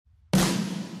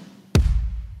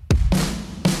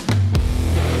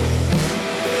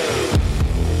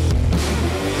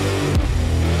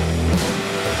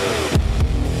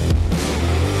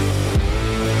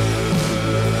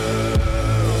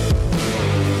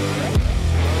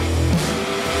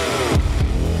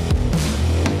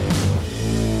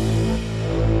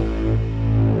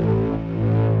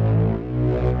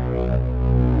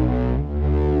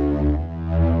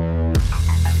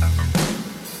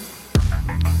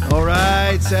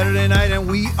Saturday night, and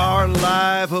we are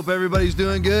live. Hope everybody's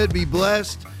doing good. Be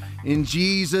blessed in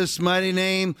Jesus' mighty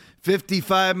name.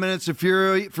 55 minutes of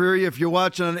fury if you're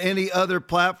watching on any other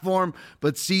platform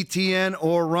but CTN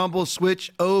or Rumble.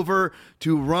 Switch over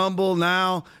to Rumble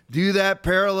now. Do that.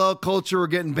 Parallel culture. We're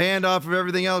getting banned off of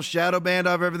everything else, shadow banned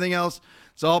off everything else.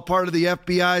 It's all part of the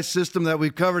FBI system that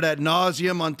we've covered ad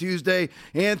nauseum on Tuesday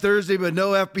and Thursday, but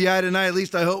no FBI tonight. At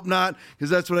least I hope not, because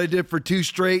that's what I did for 2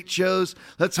 straight shows.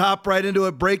 Let's hop right into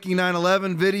it. Breaking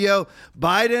 9/11 video.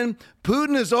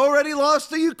 Putin has already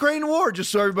lost the Ukraine war,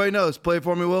 just so everybody knows. Play it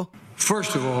for me, Will.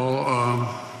 First of all,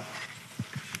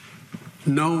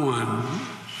 no one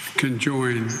can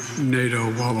join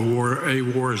NATO while a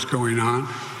war is going on,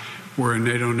 where a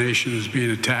NATO nation is being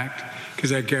attacked, because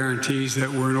that guarantees that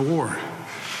we're in a war.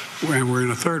 And we're in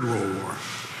a third world war.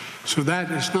 So that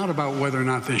is not about whether or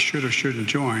not they should or shouldn't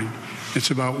join.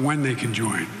 It's about when they can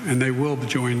join, and they will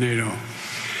join NATO.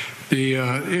 The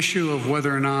issue of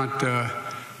whether or not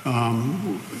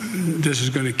this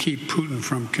is going to keep Putin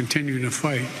from continuing to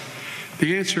fight,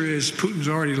 the answer is Putin's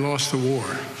already lost the war.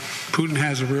 Putin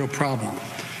has a real problem.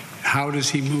 How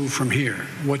does he move from here?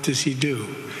 What does he do?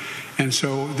 And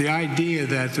so the idea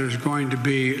that there's going to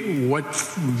be what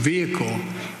vehicle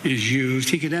is used,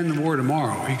 he could end the war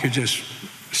tomorrow. He could just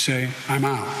say, I'm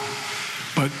out.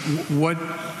 But what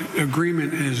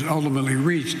agreement is ultimately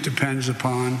reached depends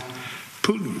upon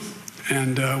Putin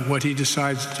and what he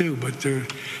decides to do. But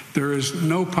there is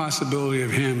no possibility of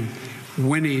him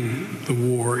winning the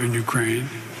war in Ukraine.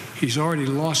 He's already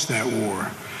lost that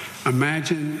war.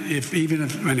 Imagine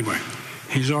anyway,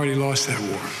 he's already lost that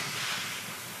war.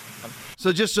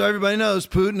 So just so everybody knows,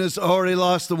 Putin has already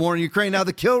lost the war in Ukraine. Now,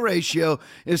 the kill ratio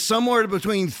is somewhere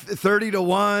between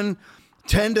 30-1,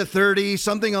 10-30,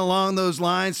 something along those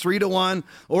lines, 3-1,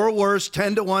 or worse,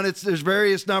 10-1. There's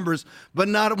various numbers, but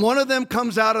not one of them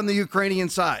comes out on the Ukrainian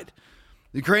side.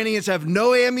 The Ukrainians have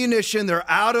no ammunition. They're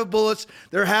out of bullets.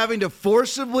 They're having to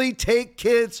forcibly take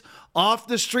kids off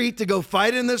the street to go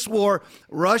fight in this war.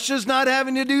 Russia's not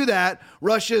having to do that.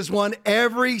 Russia has won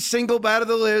every single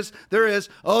battle there is.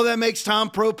 Oh, that makes Tom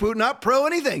pro-Putin. Not pro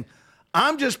anything.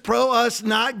 I'm just pro us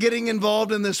not getting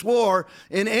involved in this war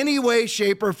in any way,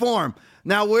 shape, or form.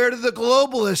 Now, where do the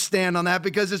globalists stand on that?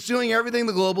 Because it's doing everything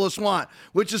the globalists want,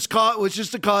 which is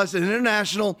to cause an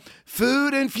international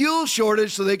food and fuel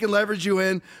shortage so they can leverage you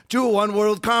in to a one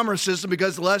world commerce system,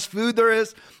 because the less food there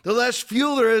is, the less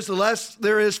fuel there is, the less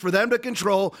there is for them to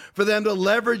control, for them to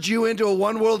leverage you into a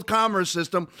one world commerce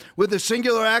system with a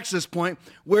singular access point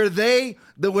where they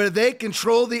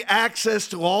control the access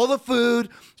to all the food,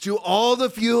 to all the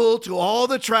fuel, to all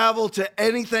the travel, to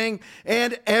anything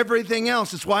and everything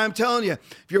else. That's why I'm telling you,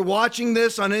 if you're watching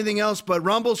this on anything else but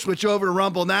Rumble, switch over to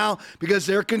Rumble now, because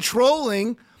they're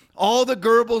controlling all the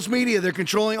Goebbels media. They're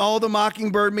controlling all the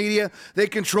Mockingbird media. They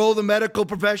control the medical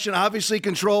profession, obviously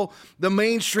control the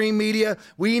mainstream media.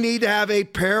 We need to have a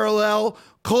parallel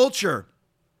culture.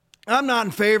 I'm not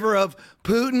in favor of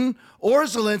Putin or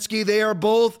Zelensky. They are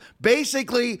both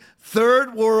basically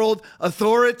third world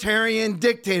authoritarian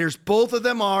dictators. Both of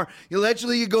them are.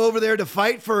 Allegedly, you go over there to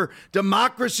fight for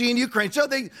democracy in Ukraine. So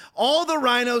all the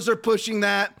rhinos are pushing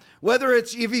that. Whether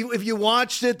it's, if you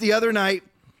watched it the other night,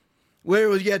 where it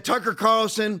was, you had Tucker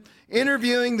Carlson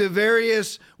interviewing the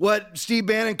various, what Steve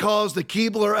Bannon calls the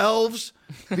Keebler elves,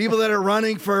 people that are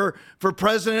running for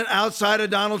president outside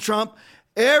of Donald Trump.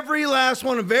 Every last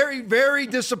one, very, very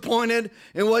disappointed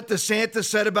in what DeSantis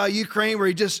said about Ukraine, where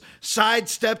he just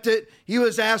sidestepped it. He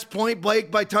was asked point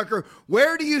blank by Tucker,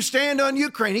 where do you stand on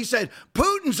Ukraine? He said,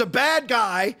 Putin's a bad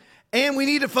guy, and we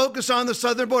need to focus on the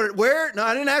southern border. No,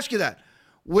 I didn't ask you that.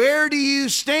 Where do you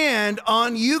stand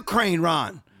on Ukraine,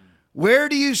 Ron? Where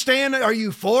do you stand? Are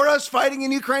you for us fighting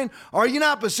in Ukraine? Are you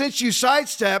not? But since you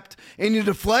sidestepped and you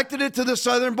deflected it to the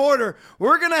southern border,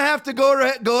 we're going to have to go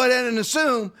ahead and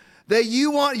assume that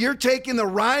you're taking the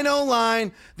rhino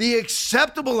line, the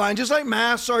acceptable line, just like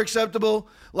masks are acceptable,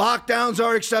 lockdowns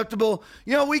are acceptable.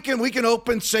 You know, we can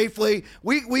open safely.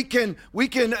 We can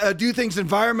do things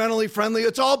environmentally friendly.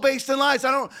 It's all based in lies.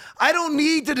 I don't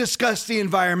need to discuss the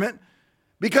environment,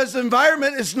 because the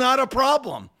environment is not a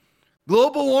problem.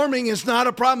 Global warming is not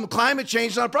a problem. Climate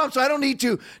change is not a problem. So I don't need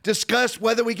to discuss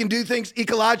whether we can do things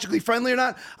ecologically friendly or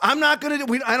not. I don't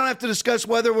have to discuss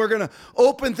whether we're going to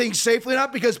open things safely or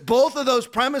not, because both of those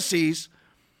premises,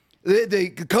 the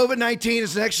COVID-19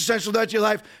 is an existential threat to your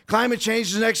life, climate change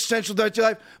is an existential threat to your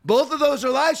life, both of those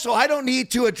are lies. So I don't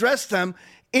need to address them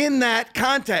in that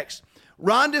context.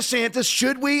 Ron DeSantis,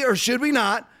 should we or should we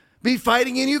not be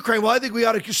fighting in Ukraine? Well, I think we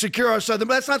ought to secure our southern,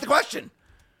 but that's not the question.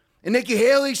 And Nikki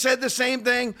Haley said the same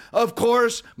thing. Of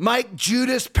course, Mike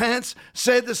Judas Pence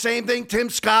said the same thing. Tim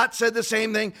Scott said the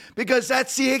same thing, because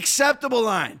that's the acceptable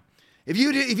line. If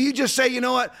you just say, you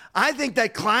know what, I think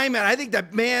that climate, I think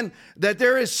that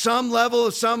there is some level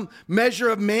of some measure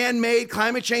of man-made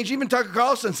climate change. Even Tucker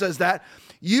Carlson says that.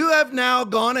 You have now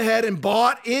gone ahead and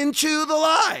bought into the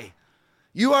lie.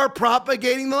 You are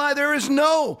propagating the lie. There is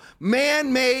no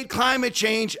man-made climate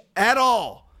change at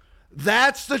all.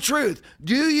 That's the truth.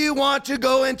 Do you want to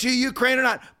go into Ukraine or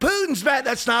not? Putin's bad.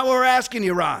 That's not what we're asking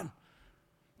you, Ron.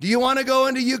 Do you want to go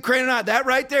into Ukraine or not? That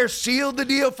right there sealed the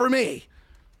deal for me.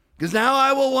 Because now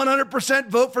I will 100%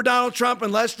 vote for Donald Trump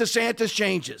unless DeSantis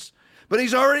changes. But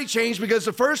he's already changed, because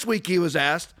the first week he was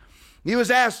asked,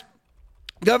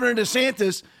 Governor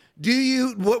DeSantis,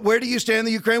 where do you stand in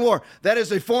the Ukraine war? That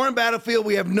is a foreign battlefield.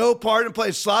 We have no part in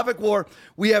play. Slavic war.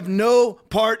 We have no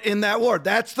part in that war.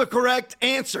 That's the correct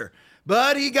answer.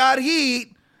 But he got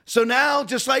heat. So now,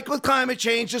 just like with climate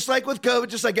change, just like with COVID,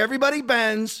 just like everybody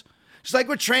bends, just like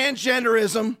with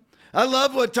transgenderism, I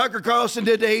love what Tucker Carlson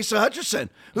did to Asa Hutchinson,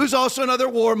 who's also another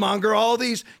warmonger. All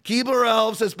these Keebler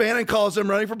elves, as Bannon calls them,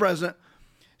 running for president.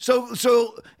 So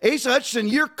Asa Hutchinson,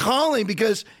 you're calling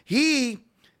because he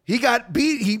got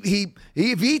beat.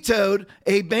 He vetoed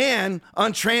a ban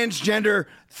on transgender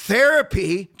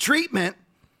therapy treatment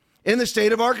in the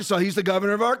state of Arkansas. He's the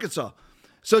governor of Arkansas.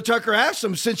 So Tucker asked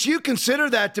him, since you consider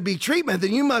that to be treatment,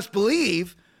 then you must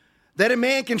believe that a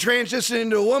man can transition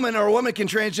into a woman, or a woman can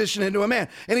transition into a man.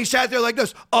 And he sat there like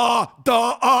this,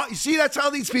 You see, that's how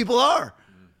these people are.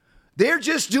 They're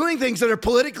just doing things that are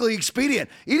politically expedient.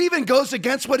 It even goes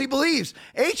against what he believes.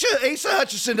 Asa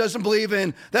Hutchinson doesn't believe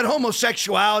in that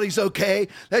homosexuality is okay,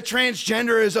 that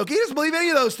transgender is okay. He doesn't believe any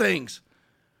of those things.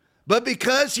 But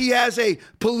because he has a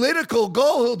political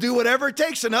goal, he'll do whatever it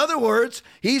takes. In other words,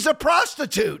 he's a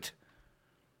prostitute.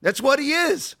 That's what he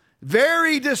is.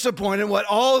 Very disappointed what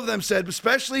all of them said,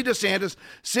 especially DeSantis.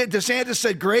 DeSantis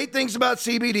said great things about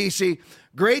CBDC,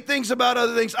 great things about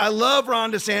other things. I love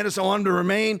Ron DeSantis. I want him to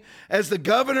remain as the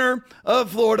governor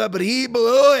of Florida, but he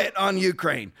blew it on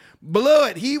Ukraine. Blew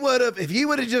it. If he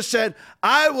would have just said,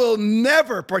 I will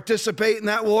never participate in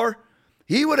that war,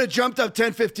 he would have jumped up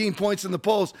 10, 15 points in the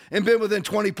polls and been within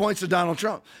 20 points of Donald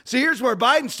Trump. So here's where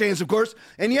Biden stands, of course,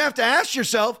 and you have to ask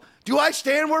yourself, do I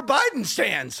stand where Biden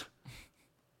stands?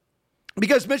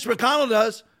 Because Mitch McConnell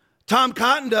does, Tom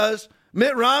Cotton does,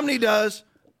 Mitt Romney does,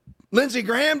 Lindsey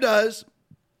Graham does.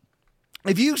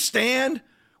 If you stand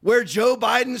where Joe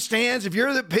Biden stands, if your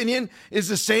opinion is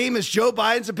the same as Joe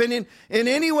Biden's opinion in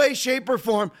any way, shape, or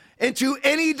form, and to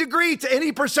any degree, to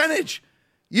any percentage,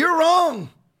 you're wrong.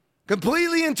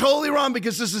 Completely and totally wrong,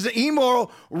 because this is an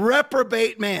immoral,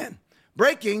 reprobate man.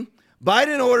 Breaking,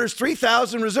 Biden orders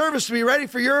 3,000 reservists to be ready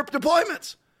for Europe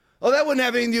deployments. Oh, that wouldn't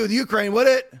have anything to do with Ukraine, would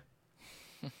it?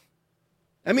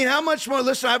 I mean, how much more?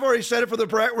 Listen, I've already said it for the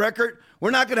record. We're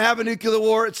not going to have a nuclear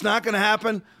war. It's not going to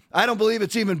happen. I don't believe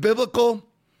it's even biblical.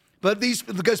 But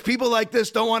because people like this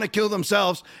don't want to kill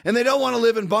themselves, and they don't want to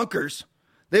live in bunkers.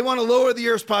 They want to lower the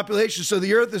Earth's population so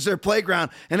the Earth is their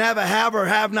playground and have a have or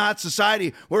have not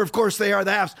society where, of course, they are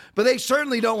the haves. But they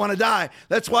certainly don't want to die.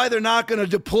 That's why they're not going to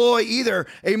deploy either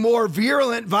a more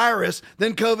virulent virus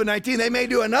than COVID-19. They may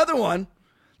do another one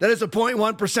that has a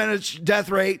 0.1% death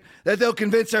rate that they'll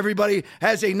convince everybody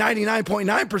has a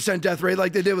 99.9% death rate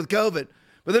like they did with COVID.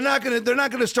 But they're not going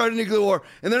to start a nuclear war,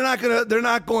 and they're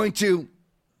not going to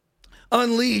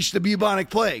unleash the bubonic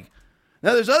plague.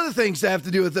 Now, there's other things that have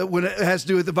to do with it when it has to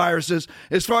do with the viruses,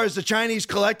 as far as the Chinese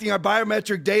collecting our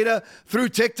biometric data through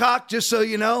TikTok, just so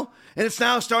you know. And it's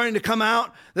now starting to come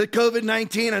out that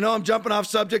COVID-19, I know I'm jumping off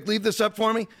subject, leave this up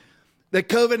for me, that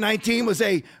COVID-19 was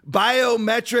a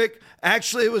biometric,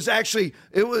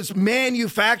 it was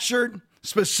manufactured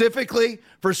specifically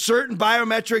for certain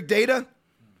biometric data,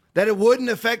 that it wouldn't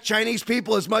affect Chinese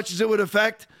people as much as it would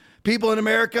affect people in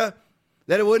America.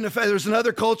 That it wouldn't affect, there's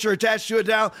another culture attached to it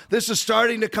now. This is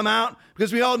starting to come out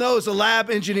because we all know it's a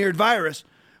lab-engineered virus,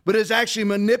 but it's actually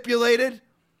manipulated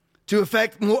to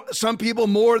affect some people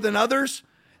more than others.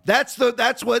 That's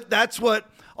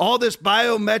what all this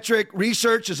biometric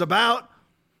research is about,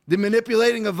 the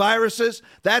manipulating of viruses.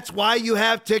 That's why you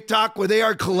have TikTok, where they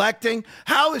are collecting.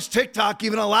 How is TikTok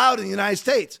even allowed in the United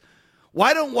States?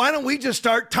 Why don't we just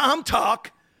start TomTalk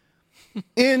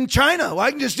in China? Well,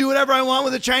 I can just do whatever I want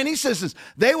with the Chinese citizens.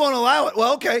 They won't allow it.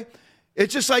 Well, okay.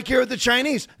 It's just like here with the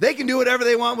Chinese. They can do whatever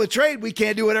they want with trade. We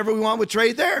can't do whatever we want with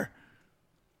trade there.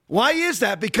 Why is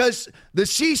that? Because the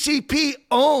CCP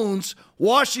owns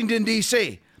Washington,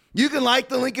 D.C. You can like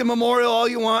the Lincoln Memorial all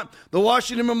you want, the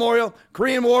Washington Memorial,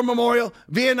 Korean War Memorial,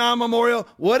 Vietnam Memorial,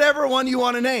 whatever one you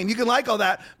want to name. You can like all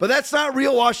that, but that's not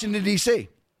real Washington, D.C.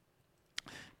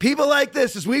 People like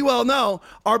this, as we well know,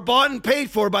 are bought and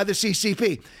paid for by the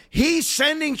CCP. He's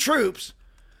sending troops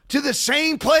to the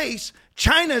same place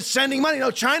China's sending money.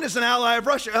 No, China's an ally of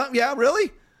Russia. Yeah,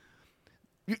 really?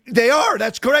 They are.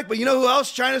 That's correct. But you know who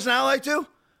else China's an ally to?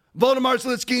 Volodymyr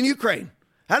Zelensky in Ukraine.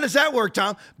 How does that work,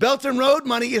 Tom? Belt and Road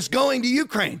money is going to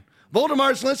Ukraine.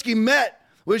 Volodymyr Zelensky met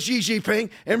with Xi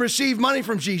Jinping and received money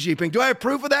from Xi Jinping. Do I have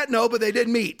proof of that? No, but they did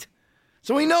meet.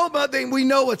 So we know we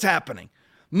know what's happening.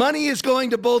 Money is going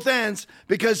to both ends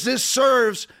because this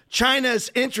serves China's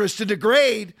interest to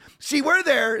degrade. See, we're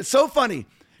there. It's so funny.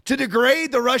 To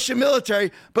degrade the Russian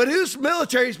military, but whose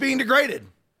military is being degraded?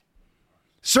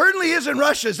 Certainly isn't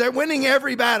Russia's. They're winning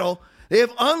every battle. They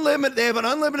have an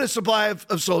unlimited supply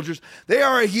of soldiers. They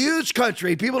are a huge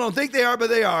country. People don't think they are, but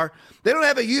they are. They don't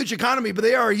have a huge economy, but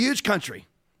they are a huge country.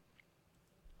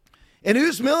 And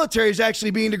whose military is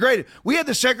actually being degraded? We had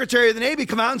the Secretary of the Navy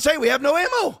come out and say we have no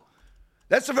ammo.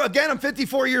 Again, I'm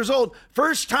 54 years old.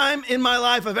 First time in my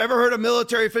life I've ever heard a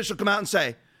military official come out and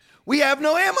say, we have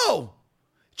no ammo.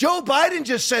 Joe Biden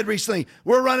just said recently,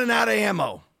 we're running out of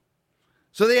ammo.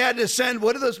 So they had to send,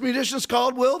 what are those munitions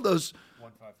called, Will? Those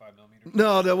 155 millimeter?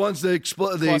 No, the ones that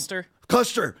explode.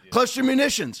 Cluster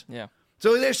munitions. Yeah.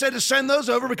 So they said to send those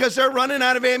over because they're running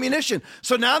out of ammunition.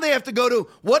 So now they have to go to,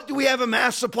 what do we have a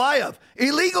mass supply of?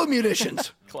 Illegal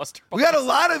munitions. Cluster. We've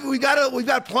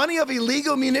got plenty of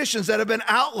illegal munitions that have been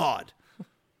outlawed.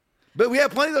 But we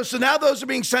have plenty of those. So now those are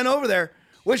being sent over there,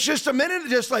 which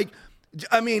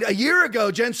a year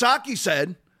ago, Jen Psaki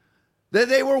said that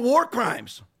they were war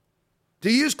crimes.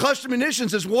 To use cluster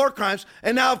munitions as war crimes.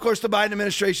 And now, of course, the Biden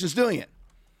administration is doing it.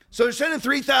 So they're sending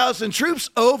 3,000 troops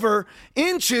over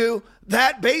into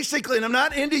that basically, and I'm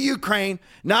not into Ukraine,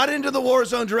 not into the war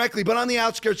zone directly, but on the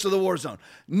outskirts of the war zone.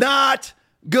 Not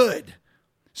good.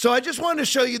 So I just wanted to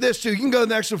show you this too. You can go to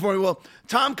the next one for me, Will.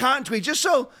 Tom Cotton tweet, just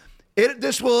so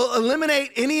this will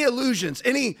eliminate any illusions,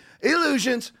 any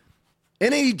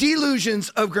delusions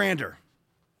of grandeur.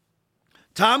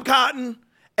 Tom Cotton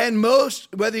and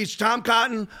whether it's Tom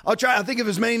Cotton, I'll think of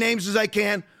as many names as I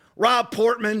can, Rob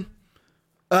Portman,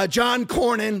 John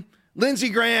Cornyn, Lindsey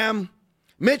Graham,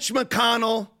 Mitch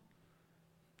McConnell,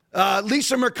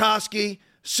 Lisa Murkowski,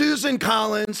 Susan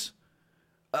Collins,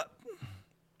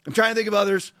 I'm trying to think of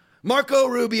others, Marco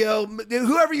Rubio,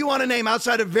 whoever you want to name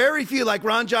outside of very few like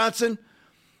Ron Johnson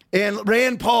and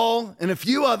Rand Paul and a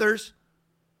few others.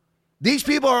 These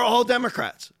people are all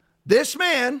Democrats. This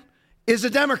man is a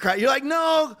Democrat. You're like,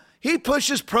 no, he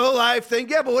pushes pro-life thing.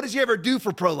 Yeah, but what does he ever do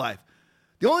for pro-life?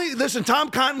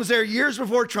 Tom Cotton was there years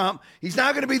before Trump. He's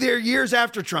not going to be there years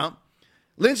after Trump.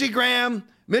 Lindsey Graham,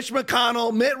 Mitch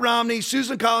McConnell, Mitt Romney,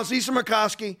 Susan Collins, Lisa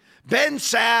Murkowski, Ben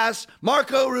Sass,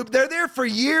 Marco Rubio. They're there for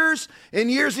years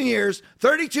and years and years,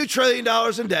 $32 trillion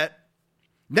in debt,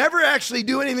 never actually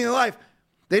do anything in life.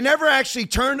 They never actually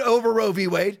turned over Roe v.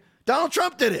 Wade. Donald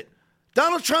Trump did it.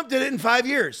 Donald Trump did it in 5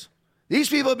 years. These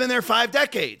people have been there 5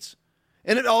 decades,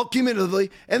 and it all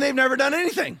cumulatively, and they've never done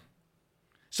anything.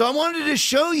 So I wanted to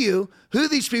show you who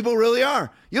these people really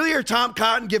are. You'll hear Tom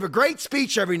Cotton give a great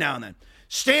speech every now and then.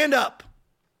 Stand up.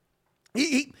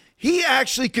 He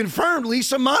actually confirmed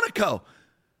Lisa Monaco,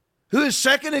 who is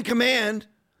second in command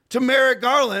to Merrick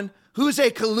Garland, who is a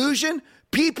collusion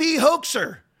PP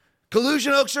hoaxer.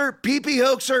 Collusion hoaxer, PP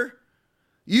hoaxer,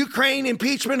 Ukraine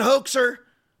impeachment hoaxer,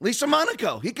 Lisa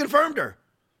Monaco. He confirmed her.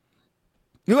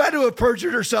 Who had to have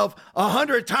perjured herself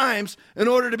 100 times in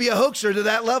order to be a hoaxer to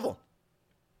that level.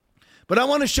 But I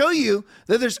want to show you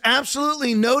that there's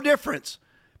absolutely no difference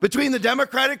between the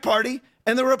Democratic Party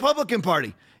and the Republican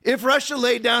Party. If Russia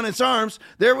laid down its arms,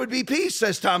 there would be peace,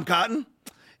 says Tom Cotton.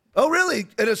 Oh, really?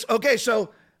 It is. Okay,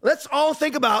 so let's all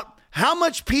think about how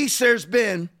much peace there's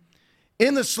been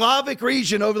in the Slavic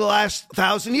region over the last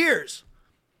 1,000 years.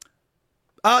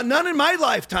 None in my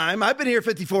lifetime. I've been here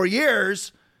 54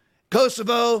 years.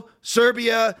 Kosovo,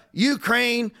 Serbia,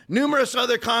 Ukraine, numerous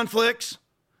other conflicts.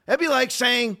 That'd be like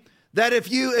saying that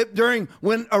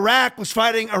when Iraq was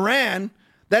fighting Iran,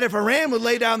 that if Iran would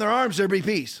lay down their arms, there'd be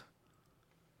peace.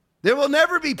 There will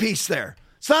never be peace there.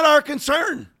 It's not our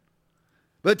concern.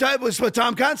 But that was what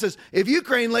Tom Cotton says. If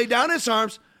Ukraine laid down its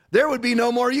arms, there would be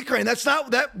no more Ukraine. That's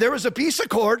not that. There was a peace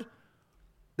accord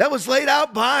that was laid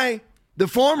out by the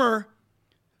former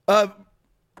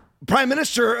Prime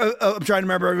Minister. I'm trying to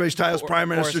remember everybody's titles. Prime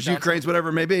Ministers, Ukraine's, whatever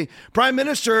it may be. Prime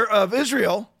Minister of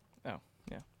Israel. Oh,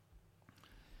 yeah.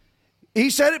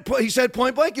 He said it. He said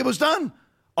point blank, it was done.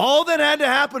 All that had to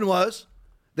happen was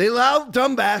They allowed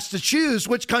Donbass to choose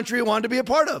which country it wanted to be a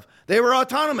part of. They were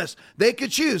autonomous. They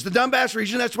could choose. The Donbass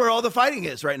region, that's where all the fighting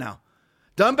is right now.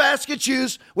 Donbass could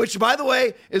choose, which, by the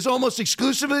way, is almost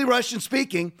exclusively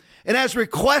Russian-speaking and has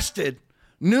requested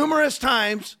numerous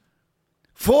times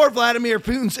for Vladimir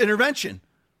Putin's intervention.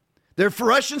 They're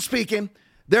Russian-speaking.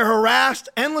 They're harassed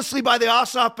endlessly by the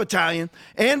Azov battalion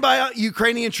and by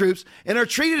Ukrainian troops and are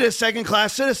treated as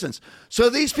second-class citizens. So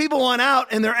these people want out,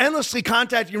 and they're endlessly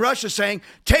contacting Russia saying,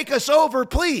 take us over,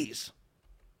 please.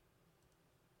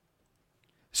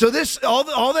 So this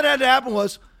all that had to happen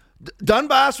was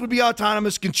Donbass would be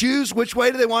autonomous, can choose which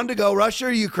way they wanted to go, Russia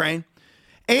or Ukraine,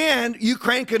 and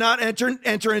Ukraine could not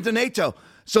enter into NATO.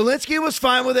 Zelensky was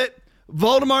fine with it.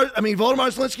 Volodymyr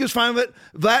Zelensky was fine with it.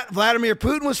 Vladimir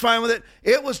Putin was fine with it.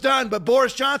 It was done, but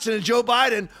Boris Johnson and Joe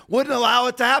Biden wouldn't allow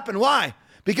it to happen. Why?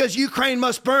 Because Ukraine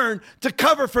must burn to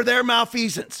cover for their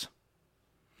malfeasance.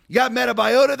 You got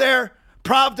Metabiota there,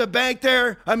 Privat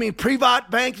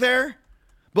Bank there.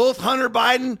 Both Hunter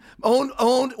Biden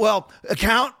Hunter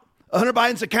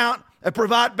Biden's account, a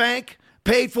Privat Bank,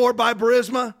 paid for by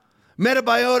Burisma.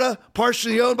 Metabiota,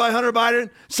 partially owned by Hunter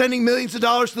Biden, sending millions of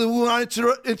dollars to the Wuhan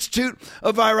Institute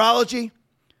of Virology.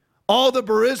 All the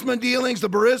Burisma dealings, the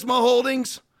Burisma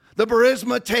holdings, the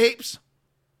Burisma tapes,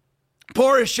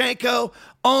 Poroshenko,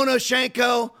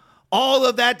 Onoshenko, all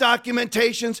of that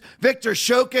documentations, Viktor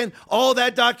Shokin, all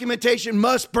that documentation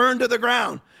must burn to the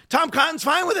ground. Tom Cotton's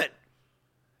fine with it.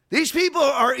 These people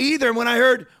are either, when I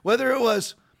heard whether it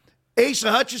was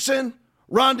Asa Hutchinson,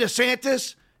 Ron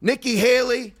DeSantis, Nikki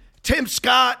Haley, Tim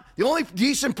Scott, the only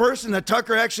decent person that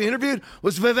Tucker actually interviewed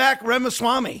was Vivek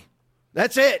Ramaswamy.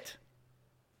 That's it.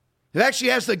 He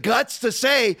actually has the guts to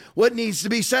say what needs to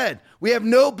be said. We have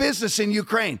no business in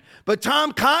Ukraine. But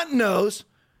Tom Cotton knows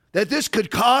that this could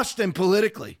cost him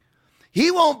politically. He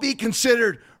won't be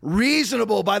considered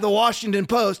reasonable by the Washington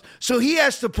Post, so he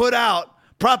has to put out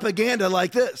propaganda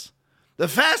like this. The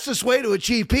fastest way to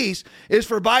achieve peace is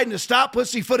for Biden to stop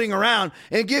pussyfooting around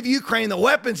and give Ukraine the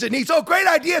weapons it needs. Oh, great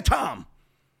idea, Tom.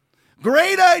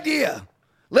 Great idea.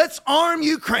 Let's arm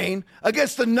Ukraine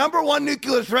against the number one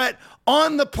nuclear threat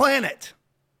on the planet,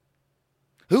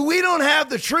 who we don't have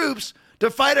the troops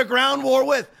to fight a ground war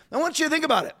with. I want you to think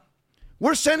about it.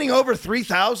 We're sending over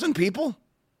 3,000 people.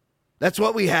 That's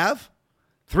what we have.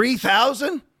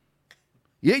 3,000?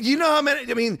 You know how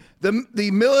many? I mean, the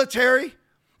military,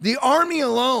 the army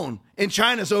alone in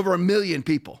China is over 1 million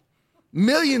people. 1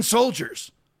 million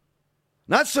soldiers.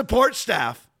 Not support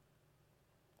staff.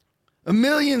 1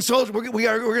 million soldiers. We're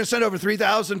going to send over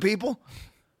 3,000 people.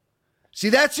 See,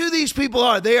 that's who these people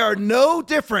are. They are no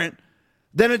different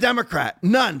than a Democrat.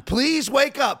 None. Please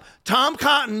wake up. Tom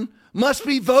Cotton must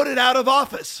be voted out of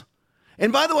office.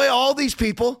 And by the way, all these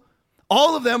people,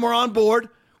 all of them were on board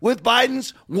with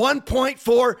Biden's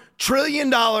 $1.4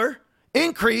 trillion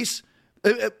increase,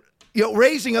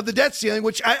 raising of the debt ceiling,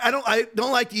 which I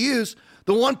don't like to use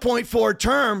the 1.4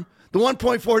 term, the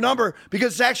 1.4 number,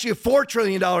 because it's actually a $4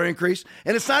 trillion increase,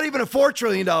 and it's not even a $4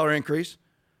 trillion increase.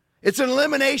 It's an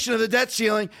elimination of the debt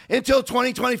ceiling until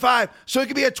 2025, so it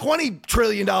could be a $20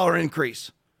 trillion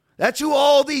increase. That's who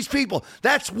all these people,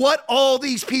 that's what all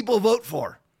these people vote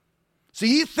for. So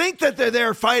you think that they're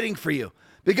there fighting for you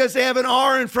because they have an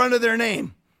R in front of their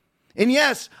name. And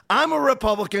yes, I'm a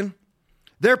Republican.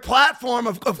 Their platform,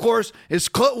 of course, is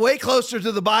way closer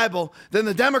to the Bible than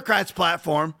the Democrats'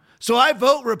 platform. So I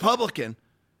vote Republican.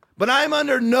 But I'm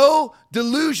under no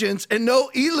delusions and no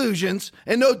illusions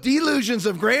and no delusions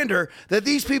of grandeur that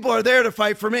these people are there to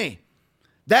fight for me.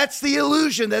 That's the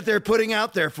illusion that they're putting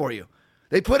out there for you.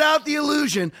 They put out the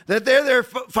illusion that they're there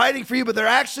fighting for you, but they're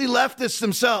actually leftists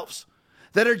themselves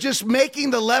that are just making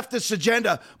the leftist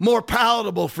agenda more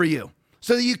palatable for you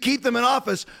so that you keep them in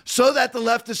office so that the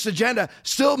leftist agenda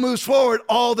still moves forward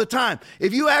all the time.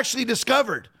 If you actually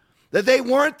discovered that they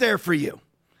weren't there for you,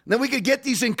 then we could get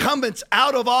these incumbents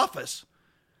out of office.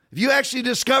 If you actually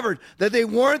discovered that they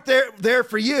weren't there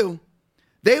for you,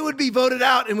 they would be voted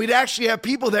out, and we'd actually have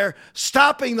people there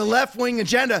stopping the left-wing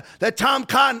agenda that Tom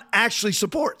Cotton actually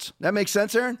supports. That makes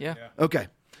sense, Aaron? Yeah. Okay.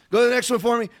 Go to the next one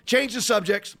for me. Change the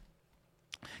subjects.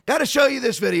 Got to show you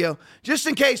this video, just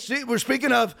in case. We're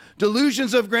speaking of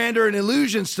delusions of grandeur and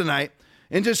illusions tonight,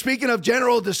 and just speaking of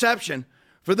general deception.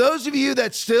 For those of you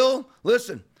that still,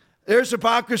 listen, there's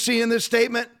hypocrisy in this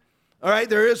statement. All right,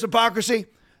 there is hypocrisy.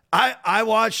 I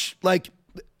watch like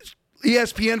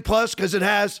ESPN Plus because it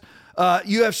has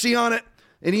UFC on it,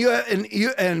 and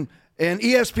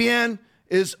ESPN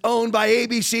is owned by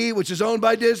ABC, which is owned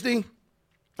by Disney.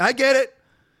 I get it.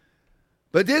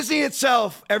 But Disney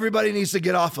itself, everybody needs to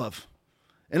get off of.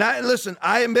 And listen,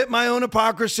 I admit my own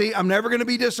hypocrisy. I'm never going to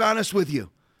be dishonest with you.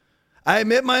 I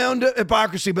admit my own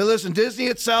hypocrisy, but listen, Disney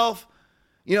itself,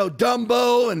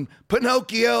 Dumbo and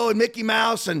Pinocchio and Mickey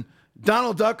Mouse and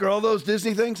Donald Duck, are all those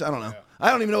Disney things? I don't know. Yeah.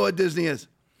 I don't even know what Disney is.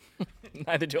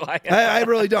 Neither do I. I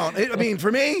really don't. I mean,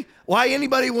 for me, why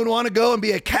anybody would want to go and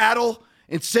be a cattle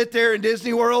and sit there in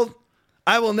Disney World,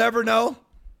 I will never know.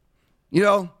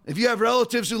 If you have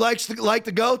relatives who like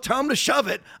to go, tell them to shove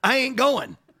it. I ain't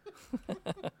going.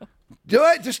 Do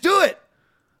it. Just do it.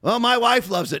 Well, my wife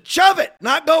loves it. Shove it.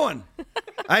 Not going.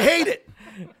 I hate it.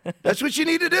 That's what you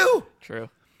need to do. True.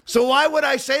 So why would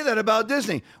I say that about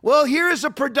Disney? Well, here is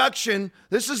a production.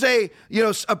 This is a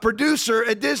producer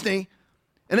at Disney.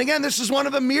 And again, this is one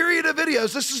of a myriad of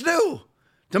videos. This is new.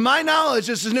 To my knowledge,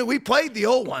 this is new. We played the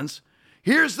old ones.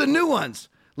 Here's the new ones.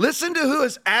 Listen to who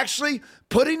is actually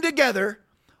putting together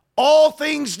all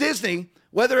things Disney,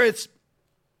 whether it's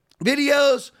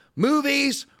videos,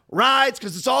 movies, rides,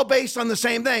 because it's all based on the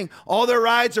same thing. All their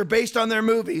rides are based on their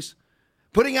movies.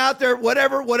 Putting out their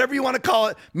whatever you want to call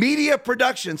it, media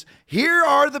productions. Here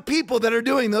are the people that are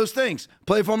doing those things.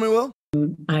 Play for me, Will.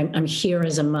 I'm here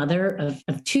as a mother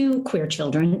of two queer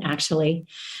children, actually,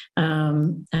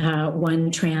 one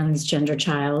transgender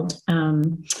child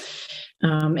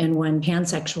and one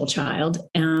pansexual child,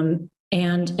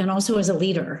 and also as a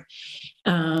leader.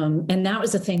 And that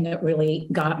was the thing that really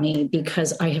got me,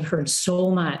 because I have heard so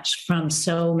much from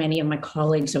so many of my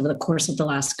colleagues over the course of the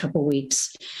last couple of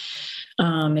weeks,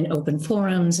 in open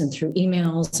forums and through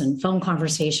emails and phone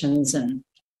conversations. And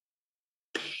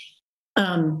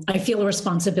I feel a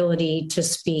responsibility to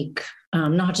speak,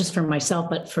 not just for myself,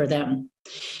 but for them,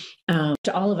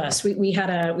 to all of us. We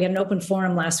had an open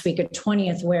forum last week at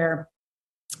 20th where,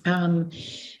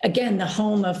 again, the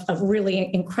home of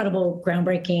really incredible,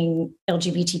 groundbreaking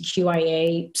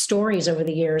LGBTQIA stories over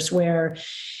the years, where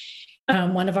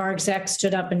one of our execs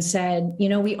stood up and said,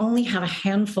 we only have a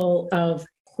handful of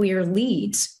queer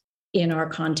leads in our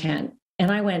content.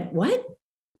 And I went, what?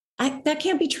 That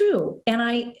can't be true. And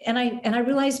I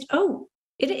realized,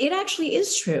 it actually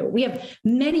is true. We have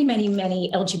many, many,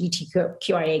 many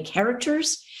LGBTQIA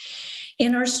characters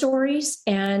in our stories,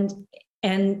 and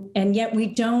yet we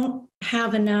don't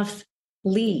have enough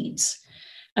leads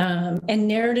and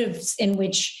narratives in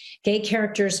which gay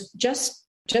characters just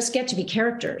get to be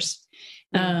characters,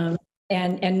 and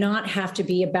not have to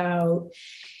be about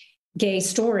gay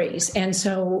stories. And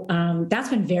so that's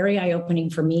been very eye-opening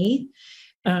for me.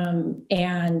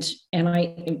 And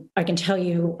I can tell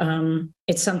you,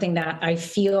 it's something that I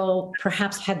feel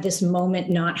perhaps had this moment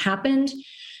not happened,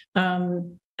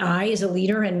 I, as a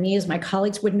leader, and me as my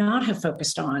colleagues, would not have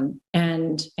focused on.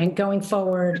 And going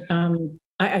forward,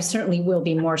 I certainly will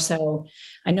be more so.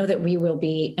 I know that we will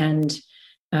be. And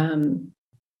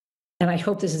I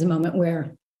hope this is a moment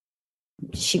where,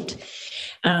 the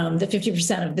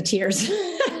 50% of the tears,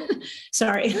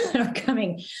 sorry, are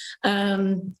coming.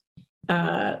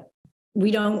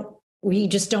 We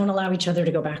just don't allow each other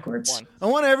to go backwards. I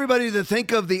want everybody to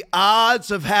think of the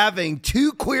odds of having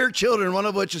two queer children, one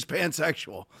of which is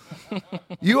pansexual.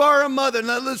 You are a mother.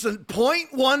 Now listen,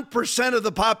 0.1% of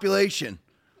the population,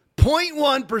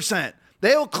 0.1%.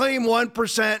 They'll claim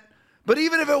 1%, but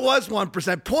even if it was 1%,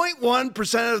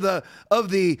 0.1%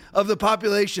 of the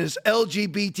population is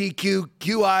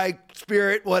LGBTQI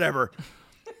spirit, whatever.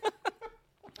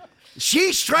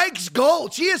 She strikes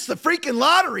gold. She hits the freaking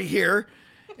lottery here.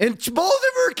 And both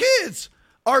of her kids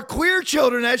are queer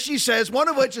children, as she says, one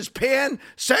of which is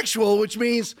pansexual, which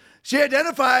means she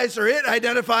identifies, or it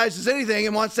identifies, as anything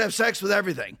and wants to have sex with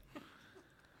everything.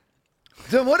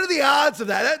 So what are the odds of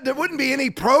that? There wouldn't be any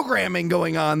programming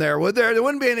going on there, would there? There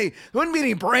wouldn't be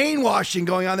any brainwashing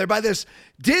going on there by this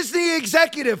Disney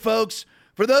executive, folks.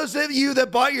 For those of you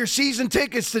that bought your season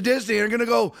tickets to Disney and are going to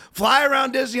go fly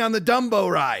around Disney on the Dumbo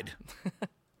ride.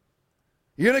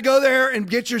 You're going to go there and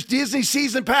get your Disney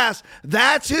season pass.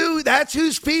 That's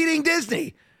who's feeding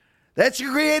Disney. That's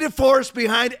your creative force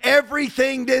behind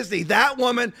everything Disney. That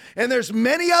woman, and there's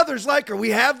many others like her. We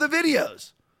have the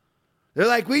videos. They're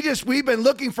like, we've been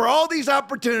looking for all these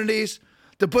opportunities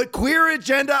to put queer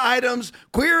agenda items,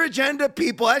 queer agenda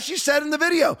people. As she said in the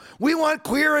video, we want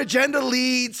queer agenda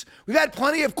leads. We've had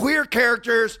plenty of queer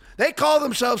characters. They call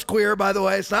themselves queer, by the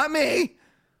way. It's not me.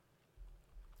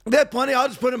 We've had plenty, I'll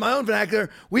just put it in my own vernacular.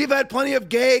 We've had plenty of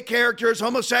gay characters,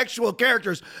 homosexual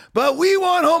characters, but we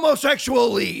want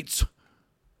homosexual leads.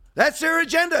 That's their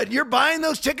agenda. You're buying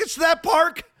those tickets to that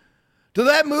park, to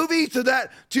that movie, to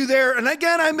their, and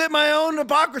again, I admit my own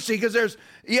hypocrisy, because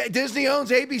Disney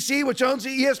owns ABC, which owns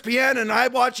ESPN, and I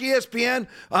watch ESPN.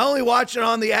 I only watch it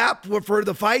on the app for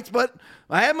the fights, but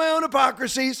I have my own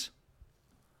hypocrisies.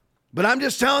 But I'm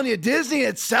just telling you, Disney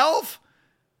itself,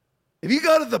 If you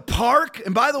go to the park,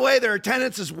 and by the way, their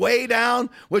attendance is way down,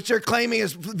 which they're claiming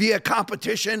is via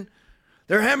competition.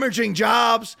 They're hemorrhaging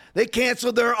jobs. They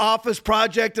canceled their office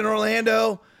project in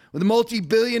Orlando with a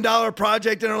multi-billion-dollar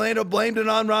project in Orlando, blamed it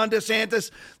on Ron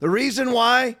DeSantis. The reason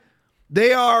why,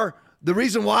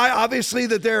 obviously,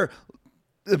 that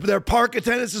their park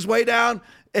attendance is way down,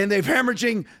 and they've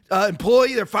hemorrhaging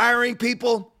employee. They're firing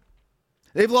people.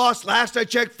 They've lost, last I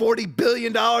checked, $40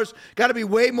 billion. Got to be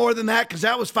way more than that because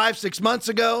that was 5-6 months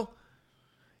ago.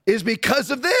 Is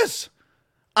because of this.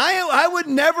 I would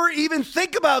never even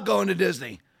think about going to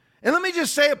Disney. And let me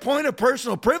just say a point of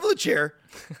personal privilege here.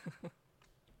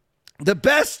 The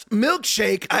best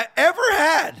milkshake I ever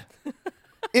had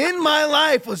in my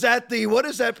life was at the, what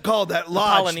is that called? That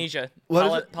lodge. Polynesia. What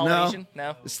is it? Polynesian?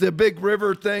 No. It's the big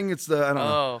river thing. It's the, I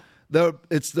don't know.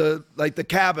 It's the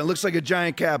cabin. It looks like a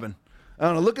giant cabin. I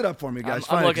don't know. Look it up for me, guys.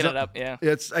 I'm looking it up, yeah.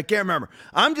 I can't remember.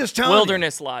 I'm just telling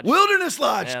Wilderness Lodge. Wilderness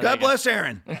Lodge. Yeah, God bless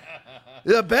Aaron.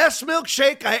 The best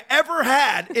milkshake I ever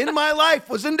had in my life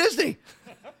was in Disney.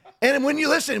 And when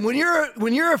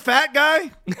you're a fat guy,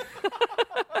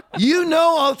 you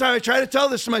know all the time. I try to tell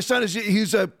this to my son.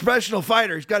 He's a professional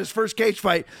fighter. He's got his first cage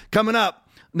fight coming up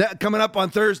on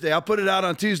Thursday. I'll put it out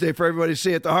on Tuesday for everybody to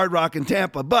see at the Hard Rock in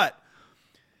Tampa. But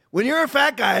when you're a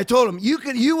fat guy, I told him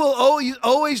you will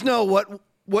always know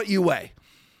what you weigh,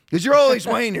 because you're always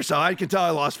weighing yourself. I can tell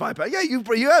I lost 5 pounds. Yeah, you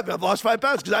have. I've lost 5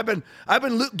 pounds because I've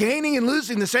been gaining and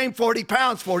losing the same 40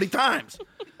 pounds 40 times.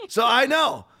 So I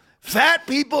know fat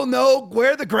people know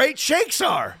where the great shakes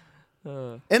are,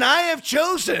 and I have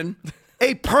chosen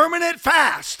a permanent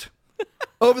fast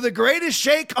over the greatest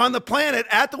shake on the planet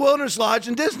at the Wilderness Lodge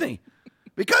in Disney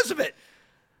because of it.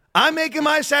 I'm making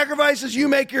my sacrifices. You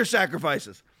make your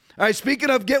sacrifices. All right, speaking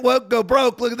of get woke, go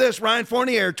broke, look at this Ryan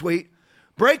Fournier tweet.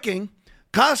 Breaking,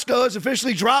 Costco has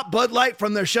officially dropped Bud Light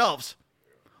from their shelves.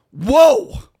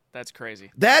 Whoa. That's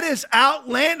crazy. That is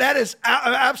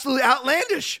absolutely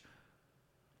outlandish.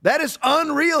 That is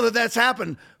unreal that that's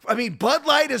happened. I mean, Bud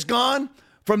Light has gone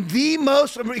from the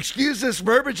most, excuse this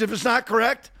verbiage if it's not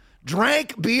correct,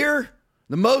 drank beer,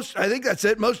 most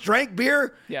drank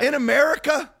beer in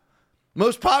America,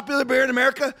 most popular beer in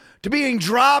America, to being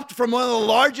dropped from one of the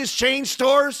largest chain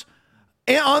stores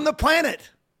on the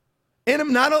planet.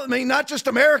 Not just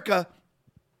America,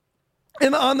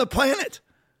 on the planet.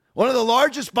 One of the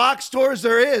largest box stores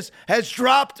there is has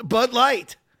dropped Bud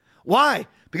Light. Why?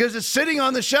 Because it's sitting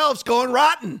on the shelves going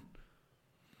rotten.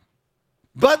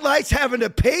 Bud Light's having to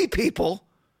pay people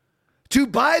to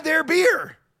buy their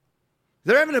beer.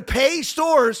 They're having to pay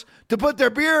stores to put their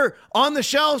beer on the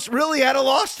shelves, really at a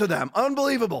loss to them.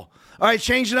 Unbelievable. All right,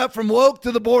 changing up from woke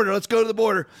to the border. Let's go to the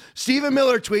border. Stephen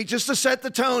Miller tweet, just to set the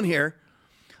tone here.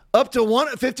 Up to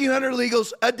 1,500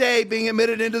 illegals a day being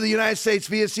admitted into the United States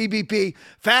via CBP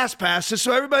Fast Pass. Just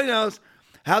so everybody knows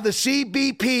how the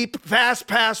CBP Fast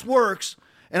Pass works.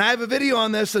 And I have a video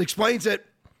on this that explains it.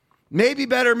 Maybe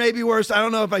better, maybe worse. I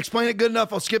don't know if I explain it good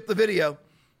enough. I'll skip the video.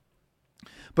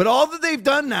 But all that they've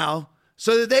done now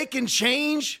so that they can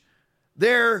change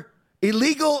their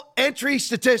illegal entry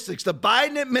statistics, the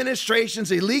Biden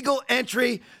administration's illegal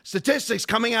entry statistics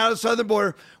coming out of the southern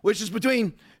border, which is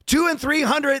between 200,000 and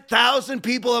 300,000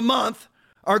 people a month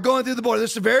are going through the border.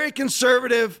 This is a very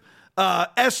conservative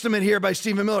estimate here by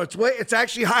Stephen Miller. It's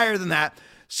actually higher than that.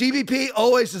 CBP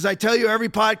always, as I tell you every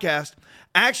podcast,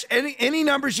 actually any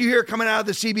numbers you hear coming out of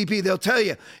the CBP, they'll tell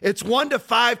you it's 1 to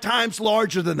 5 times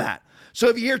larger than that. So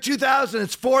if you hear 2,000,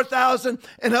 it's 4,000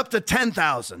 and up to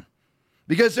 10,000.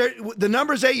 Because the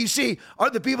numbers that you see are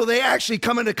the people they actually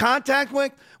come into contact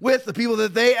with the people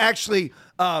that they actually,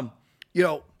 make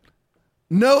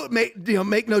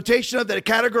notation of, that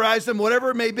categorize them,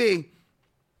 whatever it may be.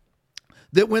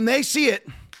 That when they see it,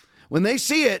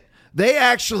 they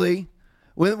actually,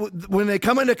 when they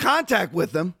come into contact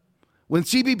with them, when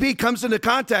CBP comes into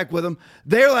contact with them,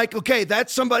 they're like, okay,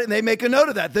 that's somebody, and they make a note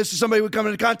of that. This is somebody we come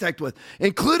into contact with,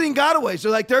 including gotaways.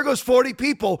 They're like, there goes 40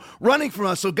 people running from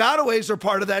us. So gotaways are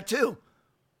part of that too.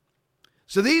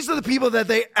 So these are the people that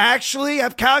they actually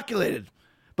have calculated,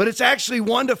 but it's actually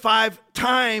 1 to 5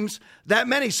 times that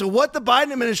many. So what the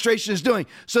Biden administration is doing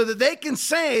so that they can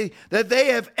say that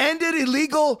they have ended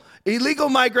illegal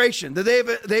migration, that they've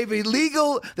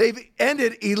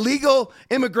ended illegal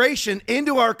immigration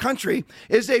into our country,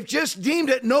 is they've just deemed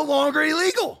it no longer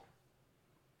illegal.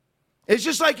 It's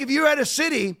just like if you had a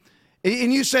city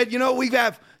and you said, we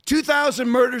have 2,000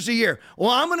 murders a year. Well,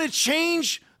 I'm going to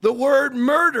change the word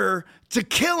murder to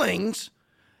killings,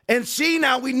 and see,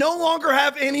 now we no longer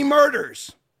have any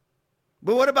murders.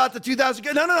 But what about the 2,000?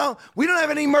 No. We don't have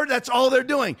any murder. That's all they're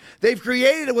doing. They've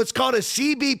created what's called a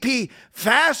CBP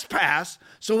fast pass.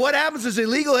 So what happens is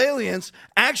illegal aliens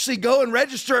actually go and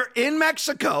register in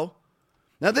Mexico.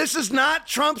 Now, this is not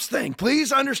Trump's thing.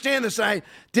 Please understand this. I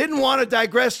didn't want to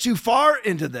digress too far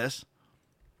into this.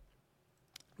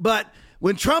 But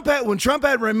when Trump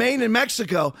had remained in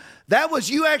Mexico, that was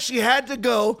you actually had to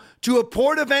go to a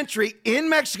port of entry in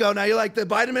Mexico. Now, you're like, the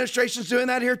Biden administration's doing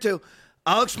that here too.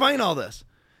 I'll explain all this.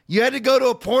 You had to go to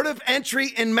a port of entry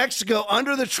in Mexico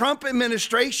under the Trump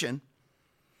administration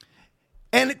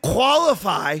and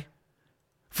qualify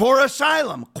for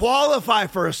asylum.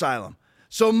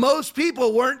 So most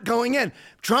people weren't going in.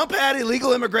 Trump had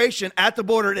illegal immigration at the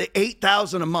border at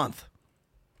 8,000 a month.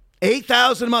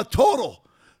 8,000 a month total.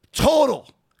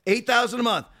 8,000 a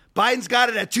month. Biden's got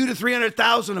it at 200,000 to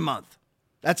 300,000 a month.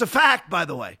 That's a fact, by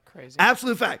the way. Crazy.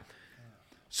 Absolute fact.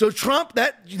 So Trump,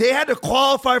 they had to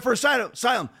qualify for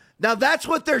asylum. Now, that's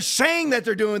what they're saying that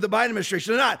they're doing with the Biden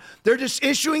administration. They're not. They're just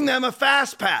issuing them a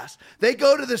fast pass. They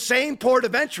go to the same port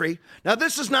of entry. Now,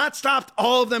 this has not stopped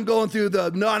all of them going through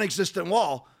the non-existent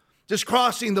wall, just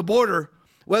crossing the border,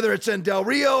 whether it's in Del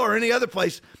Rio or any other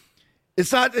place.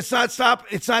 It's not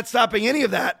stopping any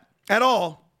of that at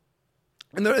all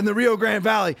in the Rio Grande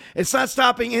Valley. It's not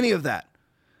stopping any of that.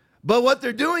 But what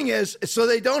they're doing is, so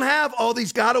they don't have all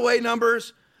these got-away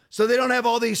numbers, so they don't have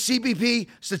all these CBP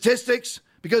statistics,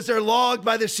 because they're logged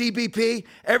by the CBP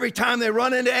every time they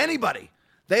run into anybody.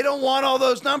 They don't want all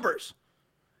those numbers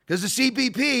because the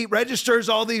CBP registers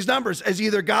all these numbers as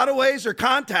either gotaways or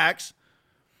contacts,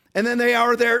 and then they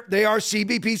are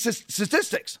CBP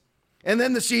statistics. And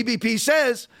then the CBP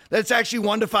says that it's actually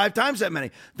 1 to 5 times that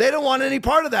many. They don't want any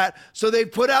part of that, so they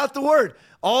put out the word.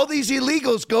 All these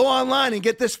illegals go online and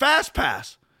get this fast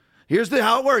pass. Here's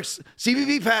how it works.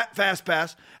 CBP fast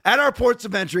pass at our ports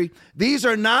of entry. These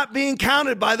are not being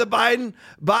counted by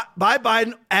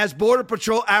Biden as Border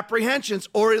Patrol apprehensions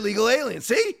or illegal aliens.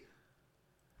 See?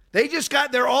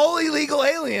 They're all illegal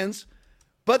aliens,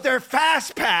 but they're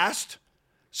fast passed,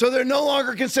 so they're no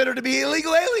longer considered to be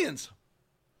illegal aliens.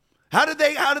 How did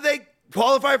they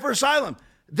qualify for asylum?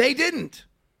 They didn't.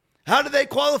 How did they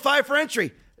qualify for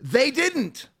entry? They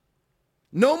didn't.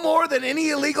 No more than any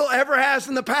illegal ever has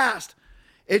in the past.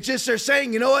 It's just they're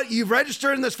saying, you know what? You've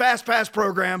registered in this Fast Pass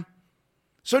program,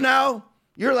 so now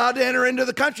you're allowed to enter into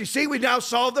the country. See, we now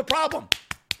solved the problem.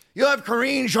 You'll have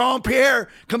Karine Jean-Pierre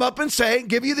come up and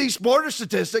give you these border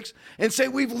statistics and say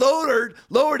we've lowered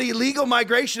illegal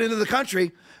migration into the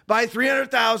country by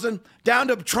 300,000 down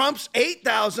to Trump's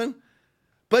 8,000.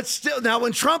 But still, now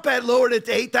when Trump had lowered it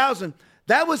to 8,000,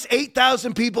 that was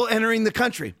 8,000 people entering the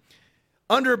country.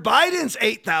 Under Biden's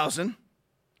 8,000,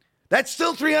 that's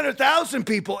still 300,000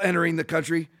 people entering the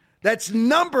country. That's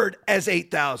numbered as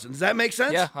 8,000. Does that make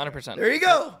sense? Yeah, 100%. There you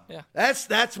go. Yeah.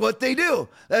 That's what they do.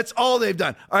 That's all they've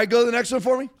done. All right, go to the next one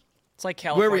for me. It's like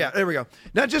California. Where are we at? There we go.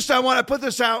 Now, I want to put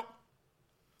this out.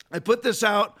 I put this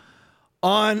out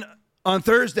on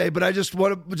Thursday, but I just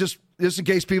want to just in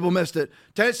case people missed it.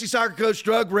 Tennessee soccer coach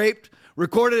drug raped,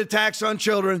 recorded attacks on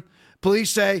children.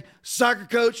 Police say soccer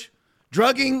coach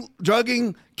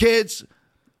drugging kids,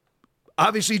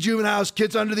 obviously juveniles,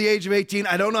 kids under the age of 18.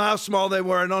 I don't know how small they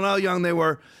were. I don't know how young they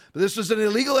were. But this was an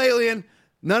illegal alien.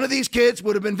 None of these kids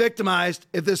would have been victimized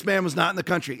if this man was not in the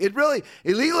country.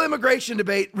 Illegal immigration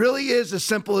debate really is as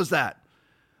simple as that.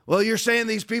 Well, you're saying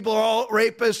these people are all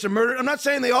rapists and murderers. I'm not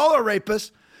saying they all are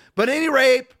rapists, but any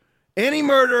rape, any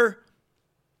murder,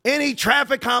 any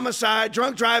traffic homicide,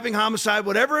 drunk driving homicide,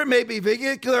 whatever it may be,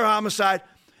 vehicular homicide,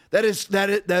 that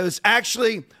is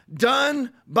actually done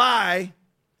by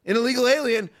an illegal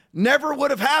alien never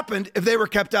would have happened if they were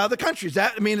kept out of the country.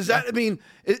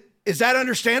 Is that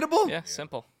understandable? Yeah,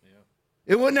 simple.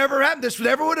 It would never happen. This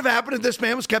never would have happened if this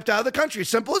man was kept out of the country.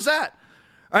 Simple as that.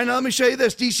 All right, now let me show you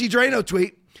this DC Drano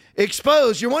tweet.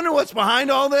 Exposed. You wonder what's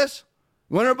behind all this?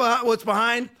 You wonder about what's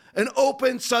behind an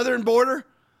open southern border?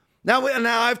 Now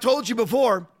I've told you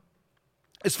before,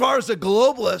 as far as the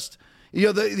globalist,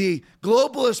 the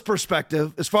globalist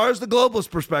perspective, as far as the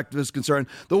globalist perspective is concerned,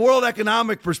 the world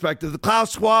economic perspective, the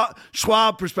Klaus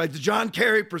Schwab perspective, John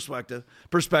Kerry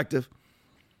perspective,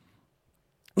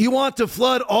 you want to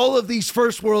flood all of these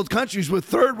first world countries with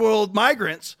third world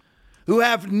migrants who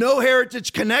have no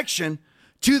heritage connection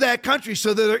to that country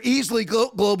so that they're easily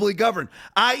globally governed,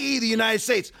 i.e. the United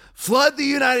States. Flood the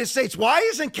United States. Why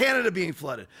isn't Canada being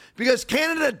flooded? Because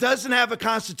Canada doesn't have a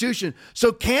constitution,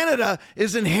 so Canada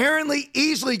is inherently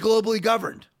easily globally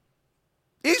governed.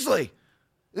 Easily.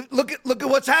 Look at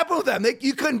what's happened with them.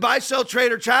 You couldn't buy, sell,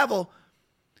 trade, or travel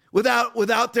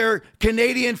without their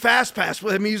Canadian fast pass.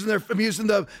 I'm using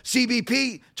the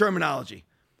CBP terminology.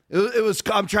 It was,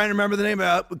 I'm trying to remember the name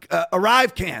of it,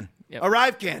 Arrive Can. Yep.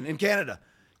 Arrive Can in Canada.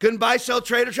 Couldn't buy, sell,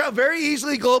 trade, or travel. Very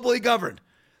easily globally governed.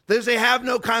 They have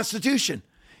no constitution.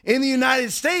 In the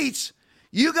United States,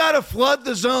 you got to flood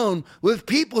the zone with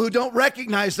people who don't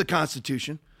recognize the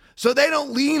Constitution, so they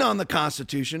don't lean on the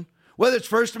Constitution, whether it's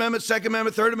First Amendment, Second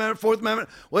Amendment, Third Amendment, Fourth Amendment,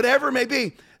 whatever it may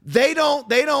be. They don't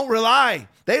rely.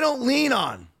 They don't lean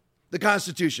on the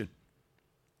Constitution.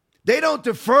 They don't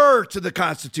defer to the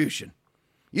Constitution.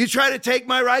 You try to take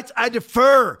my rights, I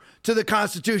defer to the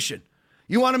Constitution.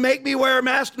 You want to make me wear a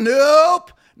mask?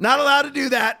 Nope, not allowed to do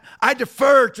that. I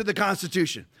defer to the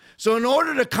Constitution. So in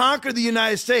order to conquer the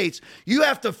United States, you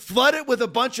have to flood it with a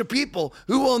bunch of people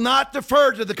who will not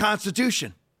defer to the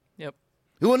Constitution. Yep.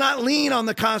 Who will not lean on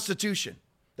the Constitution.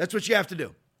 That's what you have to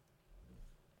do.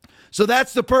 So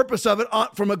that's the purpose of it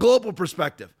from a global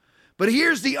perspective. But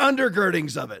here's the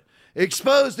undergirdings of it.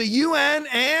 Expose the UN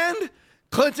and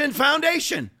Clinton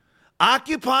Foundation.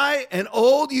 Occupy an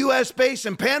old U.S. base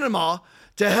in Panama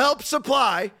to help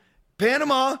supply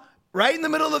Panama right in the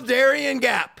middle of Darien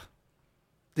Gap.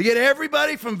 To get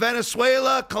everybody from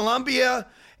Venezuela, Colombia,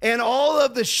 and all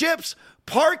of the ships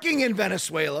parking in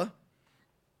Venezuela,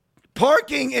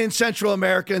 parking in Central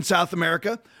America and South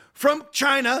America, from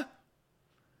China,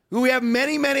 who we have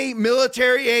many, many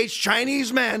military-aged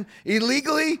Chinese men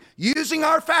illegally using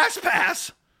our fast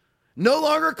pass, no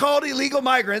longer called illegal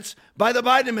migrants by the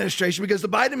Biden administration, because the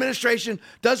Biden administration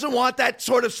doesn't want that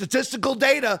sort of statistical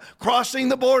data crossing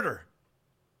the border.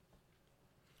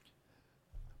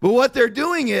 But what they're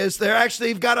doing is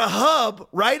they've got a hub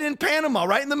right in Panama,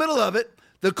 right in the middle of it.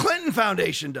 The Clinton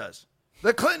Foundation does.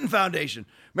 The Clinton Foundation.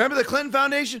 Remember the Clinton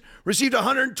Foundation received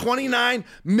 $129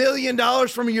 million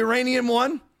from Uranium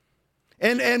One?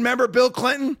 And remember Bill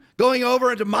Clinton going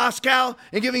over into Moscow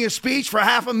and giving a speech for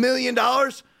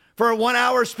 $500,000 for a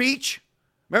 1-hour speech?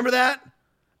 Remember that?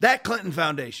 That Clinton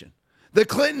Foundation. The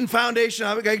Clinton Foundation,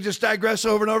 I can just digress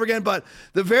over and over again, but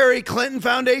the very Clinton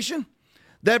Foundation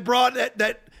that brought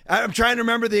that I'm trying to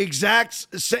remember the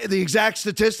exact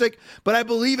statistic, but I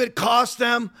believe it cost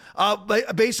them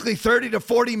basically $30 to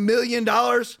 $40 million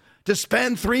to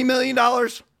spend $3 million.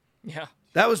 Yeah.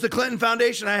 That was the Clinton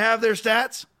Foundation. I have their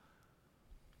stats.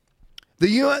 The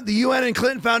UN and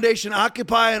Clinton Foundation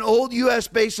occupy an old U.S.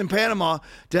 base in Panama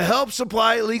to help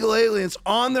supply illegal aliens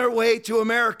on their way to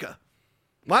America.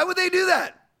 Why would they do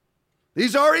that?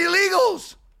 These are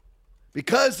illegals.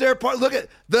 Because they're part, look at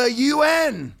the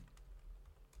UN,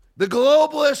 the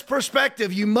globalist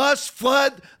perspective. You must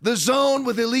flood the zone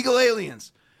with illegal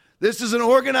aliens. This is an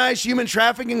organized human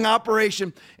trafficking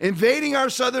operation invading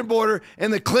our southern border,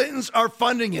 and the Clintons are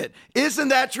funding it. Isn't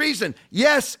that treason?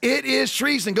 Yes, it is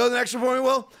treason. Go to the next one for me,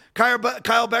 Will.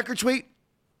 Kyle Becker tweet.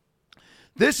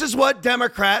 This is what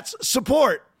Democrats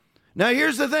support. Now,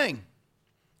 here's the thing.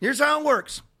 Here's how it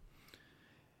works.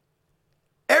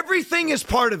 Everything is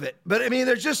part of it. But I mean,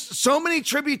 there's just so many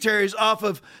tributaries off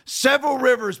of several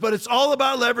rivers, but it's all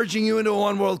about leveraging you into a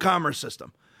one world commerce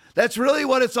system. That's really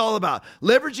what it's all about.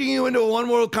 Leveraging you into a one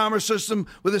world commerce system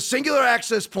with a singular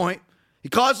access point. He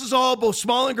causes all, both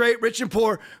small and great, rich and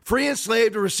poor, free and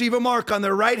slave, to receive a mark on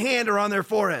their right hand or on their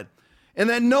forehead. And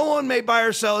then no one may buy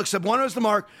or sell except one is the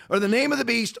mark or the name of the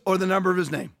beast or the number of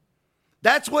his name.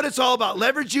 That's what it's all about.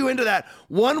 Leverage you into that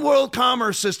one world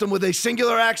commerce system with a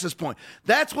singular access point.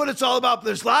 That's what it's all about. But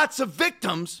there's lots of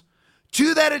victims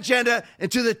to that agenda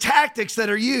and to the tactics that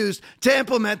are used to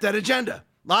implement that agenda.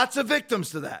 Lots of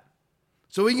victims to that.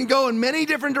 So we can go in many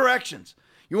different directions.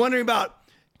 You're wondering about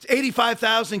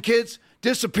 85,000 kids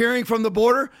disappearing from the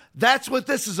border? That's what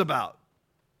this is about.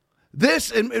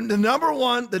 This, and the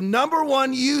number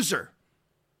one user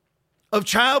of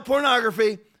child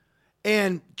pornography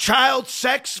and child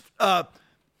sex, I'm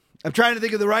trying to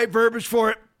think of the right verbiage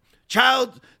for it,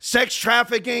 child sex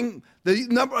trafficking, the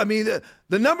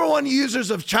number one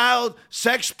users of child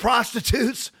sex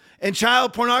prostitutes and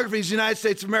child pornography is the United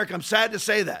States of America. I'm sad to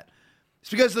say that.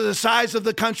 It's because of the size of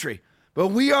the country. But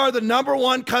we are the number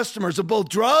one customers of both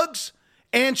drugs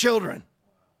and children.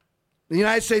 The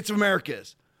United States of America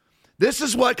is. This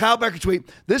is what, Kyle Becker tweet,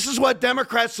 this is what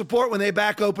Democrats support when they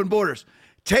back open borders.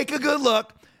 Take a good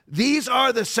look. These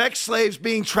are the sex slaves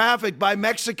being trafficked by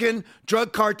Mexican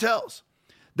drug cartels.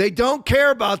 They don't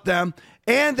care about them,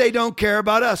 and they don't care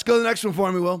about us. Go to the next one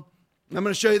for me, Will. I'm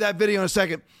going to show you that video in a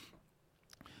second.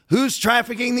 Who's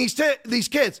trafficking these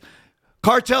kids?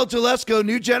 Cartel Jalisco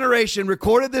New Generation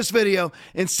recorded this video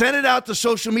and sent it out to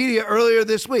social media earlier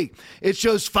this week. It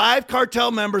shows 5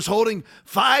 cartel members holding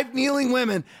 5 kneeling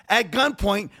women at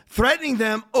gunpoint, threatening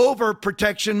them over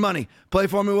protection money. Play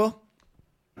for me, Will.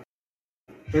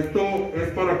 Esto es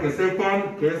para que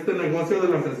sepan que este negocio de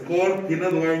las escort tiene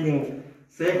dueño,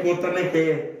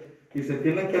 CJNG, y se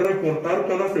tiene que reportar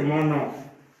cada semana.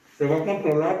 Se va a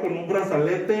controlar con un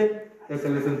brazalete que se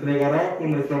les entregará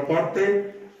con nuestra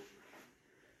parte.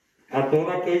 A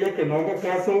toda aquella que no haga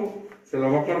caso, se la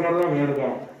va a cargar la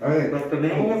verga. Las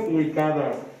tenemos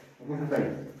ubicadas.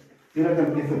 Tírate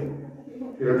al piso.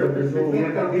 Tírate al piso.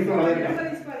 Tírate al piso, la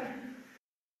verga.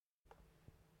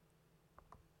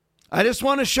 I just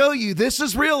want to show you, this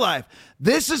is real life.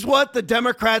 This is what the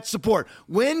Democrats support.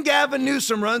 When Gavin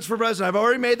Newsom runs for president, I've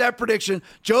already made that prediction.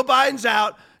 Joe Biden's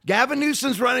out. Gavin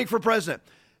Newsom's running for president.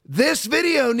 This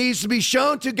video needs to be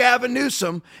shown to Gavin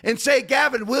Newsom and say,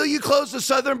 Gavin, will you close the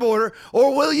southern border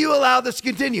or will you allow this to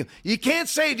continue? You can't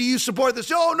say, do you support this?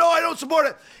 Oh, no, I don't support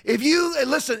it. If you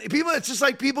listen, people, it's just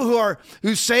like people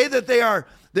who say that they are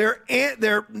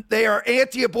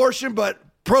anti-abortion but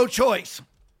pro-choice.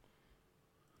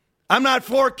 I'm not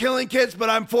for killing kids, but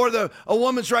I'm for a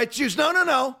woman's right to choose.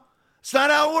 No. It's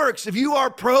not how it works. If you are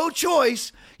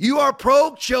pro-choice, you are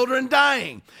pro-children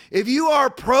dying. If you are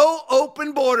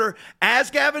pro-open border, as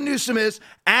Gavin Newsom is,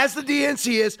 as the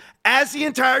DNC is, as the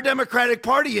entire Democratic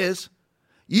Party is,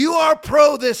 you are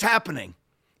pro this happening.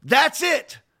 That's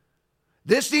it.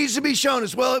 This needs to be shown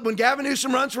as well. When Gavin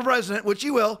Newsom runs for president, which he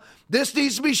will, this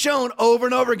needs to be shown over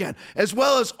and over again, as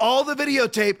well as all the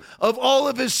videotape of all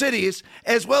of his cities,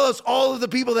 as well as all of the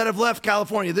people that have left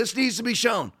California. This needs to be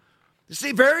shown. It's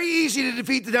very easy to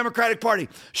defeat the Democratic Party.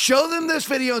 Show them this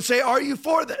video and say, are you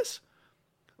for this?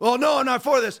 Well, no, I'm not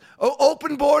for this.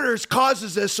 Open borders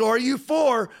causes this, so are you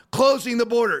for closing the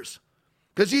borders?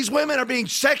 Because these women are being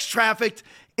sex trafficked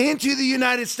into the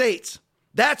United States.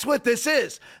 That's what this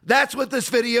is. That's what this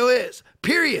video is,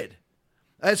 period.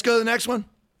 Let's go to the next one.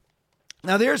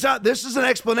 Now, this is an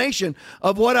explanation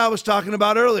of what I was talking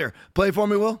about earlier. Play for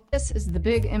me, Will. This is the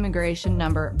big immigration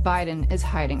number Biden is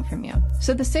hiding from you.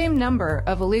 So the same number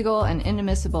of illegal and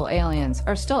inadmissible aliens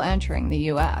are still entering the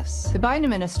U.S. The Biden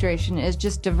administration is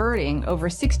just diverting over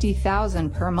 60,000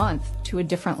 per month to a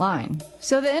different line.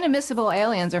 So the inadmissible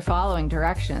aliens are following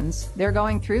directions. They're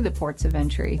going through the ports of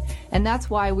entry. And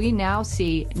that's why we now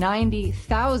see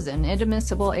 90,000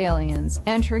 inadmissible aliens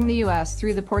entering the U.S.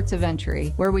 through the ports of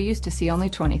entry, where we used to see only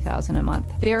 20,000 a month.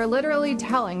 They are literally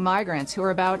telling migrants who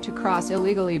are about to cross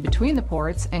illegally between the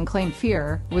ports and claim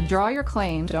fear, withdraw your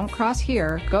claim, don't cross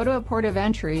here, go to a port of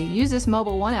entry, use this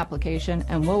Mobile One application,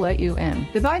 and we'll let you in.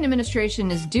 The Biden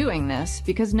administration is doing this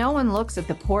because no one looks at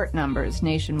the port numbers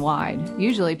nationwide.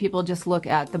 Usually people just look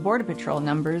at the Border Patrol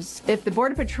numbers. If the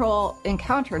Border Patrol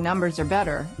encounter numbers are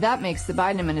better, that makes the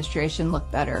Biden administration look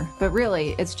better. But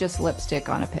really, it's just lipstick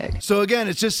on a pig. So again,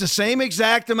 it's just the same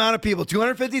exact amount of people,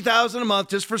 250,000 a month,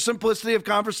 just for simplicity of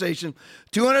conversation.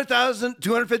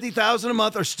 250,000 a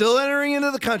month are still entering into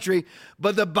the country,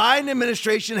 but the Biden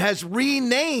administration has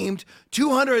renamed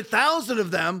 200,000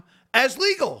 of them as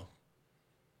legal.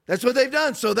 That's what they've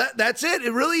done. So that's it.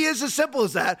 It really is as simple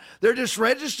as that. They're just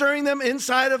registering them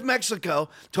inside of Mexico.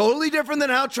 Totally different than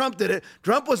how Trump did it.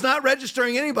 Trump was not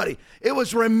registering anybody. It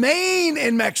was remain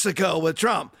in Mexico with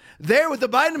Trump. There with the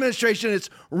Biden administration, it's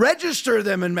register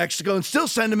them in Mexico and still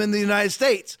send them in the United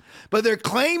States. But they're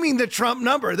claiming the Trump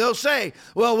number. They'll say,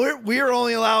 well, we're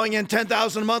only allowing in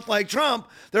 10,000 a month like Trump.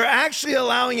 They're actually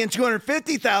allowing in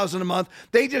 250,000 a month.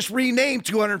 They just renamed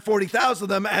 240,000 of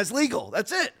them as legal.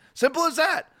 That's it. Simple as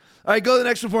that. All right, go to the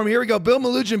next one for me. Here we go. Bill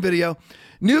Melugin video.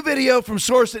 New video from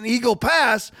source in Eagle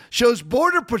Pass shows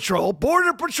Border Patrol,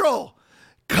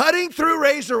 cutting through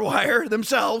razor wire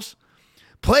themselves,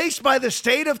 placed by the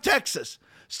state of Texas.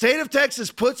 State of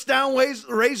Texas puts down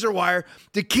razor wire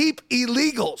to keep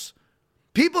illegals,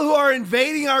 people who are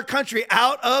invading our country,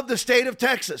 out of the state of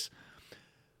Texas.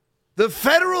 The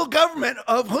federal government,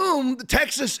 of whom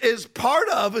Texas is part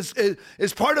of,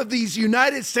 is part of these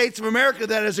United States of America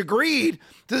that has agreed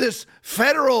to this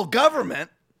federal government.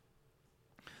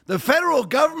 The federal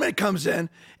government comes in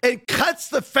and cuts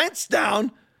the fence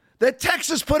down that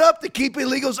Texas put up to keep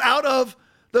illegals out of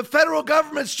the federal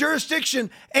government's jurisdiction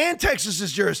and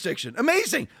Texas's jurisdiction.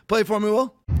 Amazing. Play for me,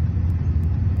 Will.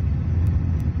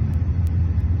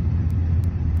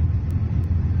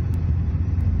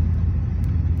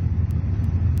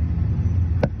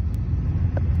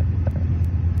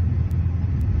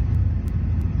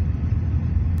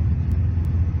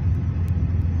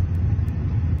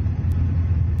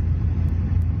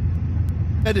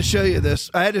 had to show you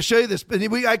this.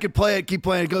 I could play it, keep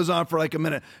playing. It goes on for like a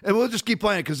minute. And we'll just keep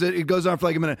playing it because it goes on for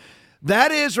like a minute.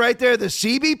 That is right there, the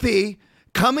CBP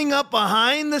coming up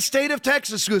behind the state of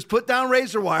Texas, who has put down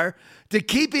razor wire to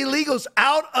keep illegals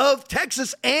out of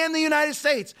Texas and the United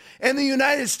States. And the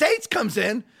United States comes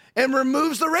in and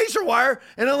removes the razor wire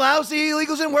and allows the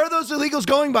illegals in. Where are those illegals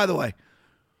going, by the way?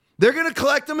 They're going to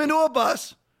collect them into a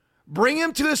bus, bring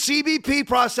them to a CBP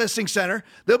processing center.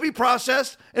 They'll be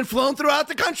processed and flown throughout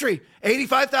the country.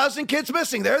 85,000 kids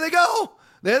missing. There they go.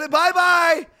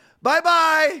 Bye-bye.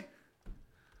 Bye-bye.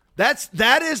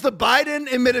 That is the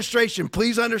Biden administration.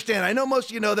 Please understand. I know most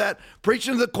of you know that,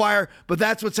 preaching to the choir, but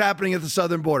that's what's happening at the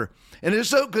southern border. And it's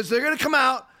so because they're going to come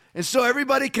out, and so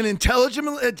everybody can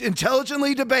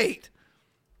intelligently debate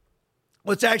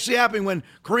what's actually happening when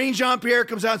Karine Jean-Pierre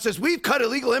comes out and says, we've cut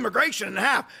illegal immigration in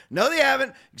half. No, they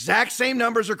haven't. Exact same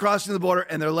numbers are crossing the border,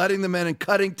 and they're letting them in and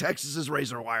cutting Texas's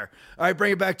razor wire. All right,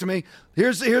 bring it back to me.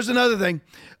 Here's another thing.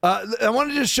 I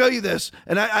wanted to just show you this,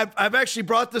 and I've actually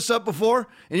brought this up before,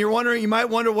 and you might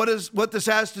wonder what this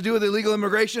has to do with illegal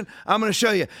immigration. I'm going to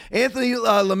show you. Anthony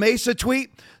LaMesa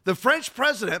tweet, the French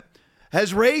president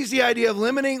has raised the idea of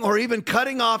limiting or even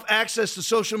cutting off access to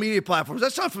social media platforms.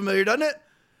 That sounds familiar, doesn't it?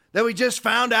 That we just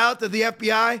found out that the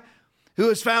FBI, who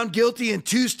was found guilty in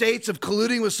 2 states of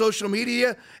colluding with social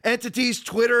media entities,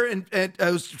 Twitter and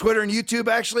YouTube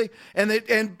actually,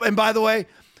 and by the way,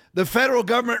 the federal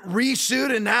government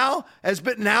resued and now is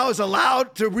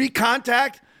allowed to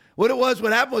recontact. What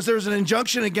happened was there was an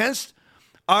injunction against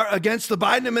the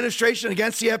Biden administration,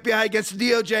 against the FBI, against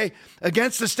the DOJ,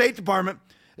 against the State Department.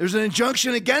 There's an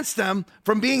injunction against them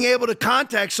from being able to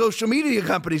contact social media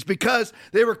companies because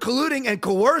they were colluding and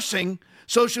coercing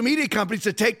social media companies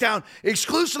to take down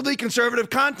exclusively conservative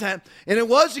content. And it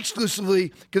was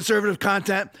exclusively conservative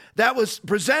content that was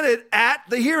presented at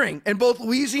the hearing in both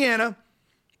Louisiana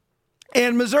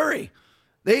and Missouri.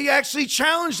 They actually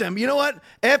challenged them. You know what?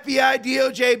 FBI,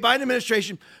 DOJ, Biden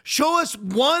administration, show us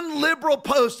one liberal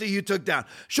post that you took down.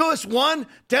 Show us one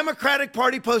Democratic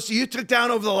Party post that you took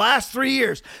down over the last 3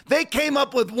 years. They came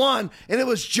up with one, and it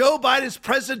was Joe Biden's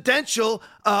presidential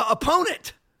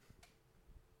opponent.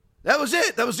 That was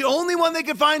it. That was the only one they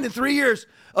could find in 3 years.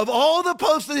 Of all the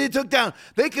posts that they took down,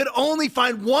 they could only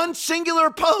find one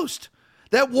singular post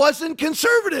that wasn't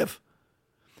conservative.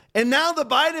 And now the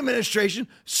Biden administration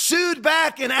sued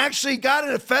back and actually got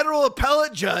a federal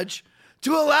appellate judge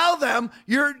to allow them,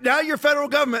 your federal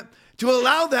government, to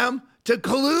allow them to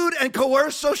collude and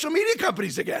coerce social media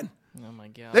companies again. Oh my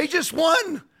God. They just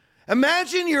won.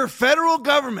 Imagine your federal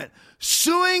government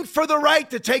suing for the right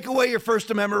to take away your First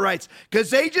Amendment rights because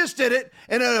they just did it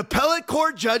and an appellate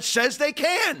court judge says they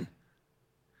can.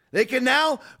 They can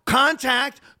now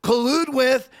contact, collude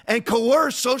with, and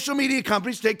coerce social media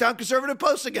companies to take down conservative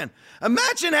posts again.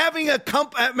 Imagine having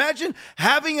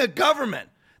a government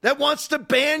that wants to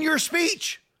ban your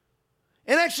speech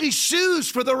and actually sues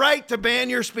for the right to ban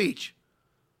your speech.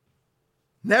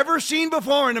 Never seen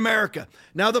before in America.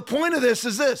 Now, the point of this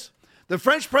is this. The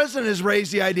French president has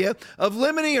raised the idea of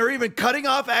limiting or even cutting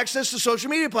off access to social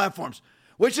media platforms,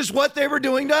 which is what they were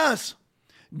doing to us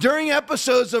during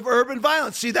episodes of urban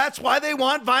violence. See, that's why they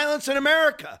want violence in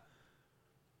America.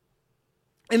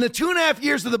 In the 2.5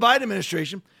 years of the Biden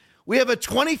administration, we have a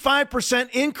 25%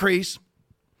 increase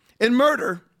in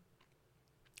murder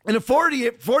and a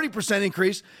 40%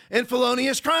 increase in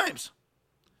felonious crimes.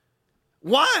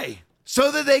 Why?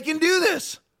 So that they can do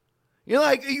this. You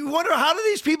wonder, how do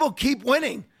these people keep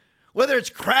winning? Whether it's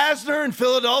Krasner in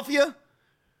Philadelphia,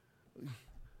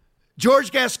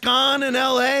 George Gascon in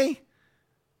L.A.,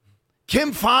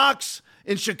 Kim Fox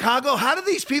in Chicago. How do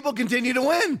these people continue to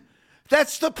win?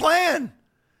 That's the plan.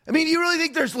 I mean, you really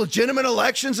think there's legitimate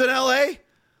elections in LA?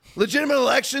 Legitimate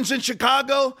elections in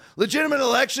Chicago? Legitimate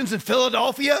elections in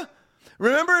Philadelphia?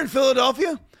 Remember in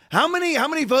Philadelphia? How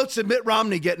many votes did Mitt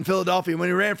Romney get in Philadelphia when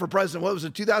he ran for president? What was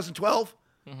it, 2012?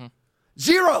 Mm-hmm.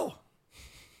 0.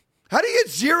 How do you get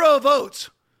 0 votes?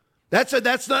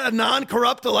 That's not a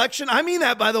non-corrupt election. I mean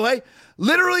that, by the way.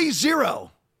 Literally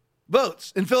 0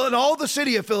 votes in all the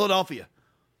city of Philadelphia.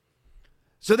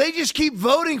 So they just keep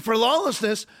voting for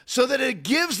lawlessness so that it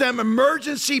gives them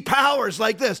emergency powers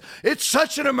like this. It's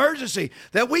such an emergency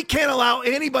that we can't allow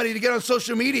anybody to get on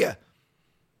social media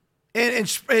and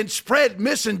spread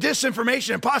mis and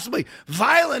disinformation and possibly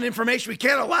violent information. We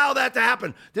can't allow that to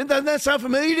happen. Doesn't that sound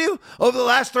familiar to you? Over the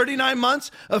last 39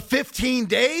 months of 15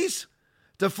 days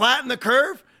to flatten the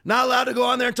curve, not allowed to go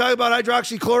on there and talk about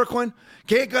hydroxychloroquine.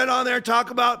 Can't get on there and talk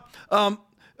about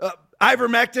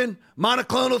ivermectin,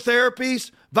 monoclonal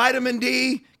therapies, vitamin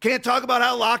D. Can't talk about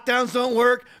how lockdowns don't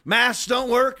work, masks don't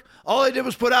work. All I did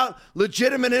was put out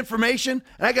legitimate information,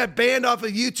 and I got banned off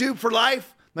of YouTube for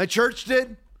life. My church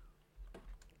did.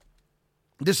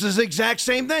 This is the exact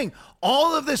same thing.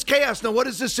 All of this chaos. Now, what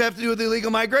does this have to do with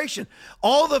illegal migration?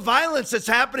 All the violence that's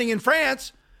happening in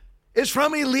France is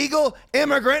from illegal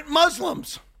immigrant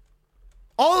Muslims.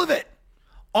 All of it.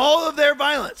 All of their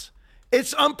violence.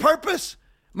 It's on purpose.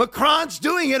 Macron's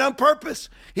doing it on purpose.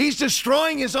 He's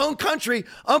destroying his own country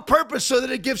on purpose so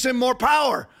that it gives him more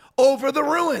power over the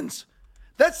ruins.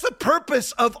 That's the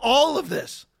purpose of all of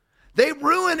this. They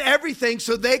ruin everything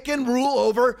so they can rule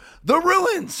over the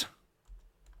ruins.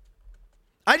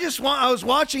 I was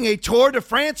watching a Tour de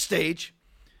France stage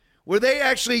where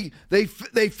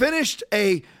they finished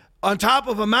on top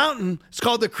of a mountain. It's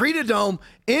called the Creta Dome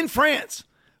in France.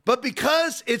 But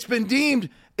because it's been deemed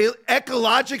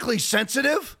ecologically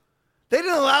sensitive, they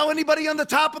didn't allow anybody on the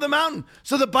top of the mountain.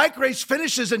 So the bike race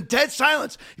finishes in dead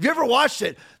silence. If you ever watched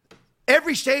it,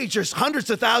 every stage there's hundreds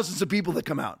of thousands of people that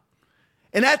come out.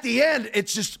 And at the end,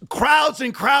 it's just crowds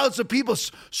and crowds of people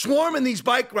swarming these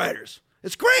bike riders.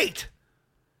 It's great.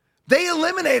 They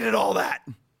eliminated all that.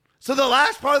 So the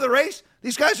last part of the race,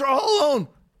 these guys are all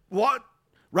alone,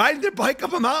 riding their bike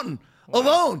up a mountain,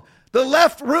 alone. The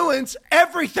left ruins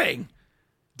everything.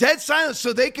 Dead silence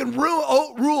so they can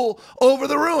rule over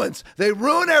the ruins. They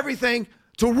ruin everything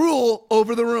to rule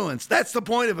over the ruins. That's the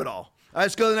point of it all. All right,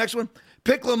 let's go to the next one.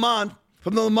 Pic Le Monde,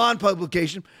 from the Le Monde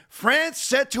publication. France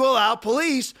set to allow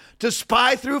police to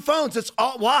spy through phones. That's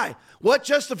all. Why? What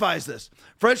justifies this?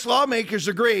 French lawmakers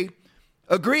agreed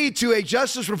to a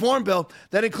justice reform bill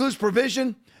that includes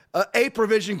a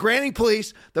provision granting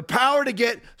police the power to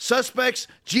get suspects'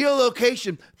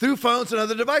 geolocation through phones and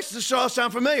other devices. This should all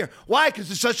sound familiar. Why? Because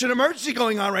there's such an emergency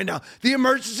going on right now. The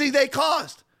emergency they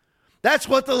caused. That's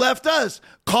what the left does.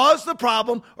 Cause the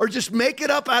problem or just make it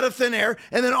up out of thin air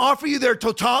and then offer you their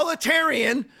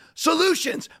totalitarian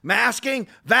solutions. Masking,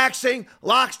 vaxxing,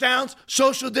 lockdowns,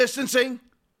 social distancing,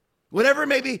 whatever it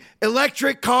may be,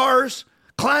 electric cars,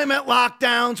 climate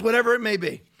lockdowns, whatever it may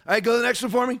be. All right, go to the next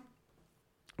one for me.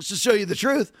 Let's just show you the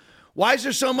truth. Why is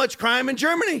there so much crime in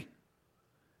Germany?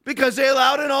 Because they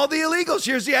allowed in all the illegals.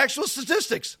 Here's the actual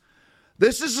statistics.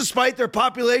 This is despite their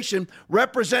population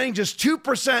representing just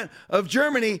 2% of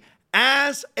Germany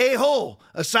as a whole.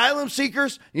 Asylum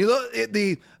seekers, you look at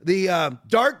the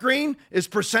dark green is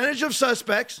percentage of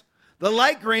suspects. The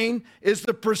light green is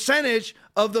the percentage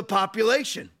of the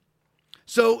population.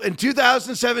 So in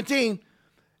 2017,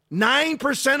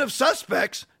 9% of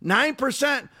suspects,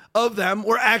 9% of them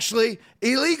were actually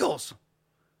illegals.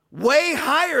 Way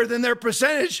higher than their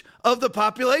percentage of the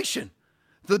population.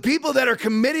 The people that are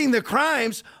committing the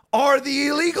crimes are the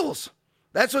illegals.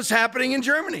 That's what's happening in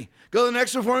Germany. Go to the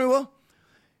next one for me, Will.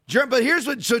 But here's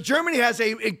what, so Germany has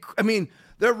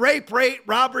their rape rate,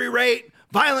 robbery rate,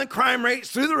 violent crime rates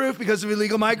through the roof because of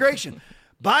illegal migration.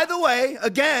 By the way,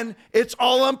 again, it's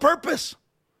all on purpose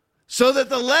so that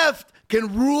the left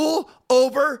can rule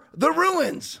over the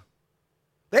ruins.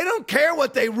 They don't care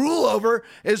what they rule over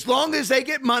as long as they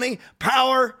get money,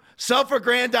 power,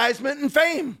 self-aggrandizement, and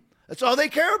fame. That's all they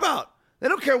care about. They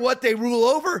don't care what they rule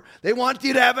over. They want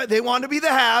you to have it. They want to be the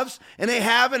haves and a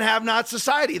have and have not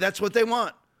society. That's what they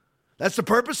want. That's the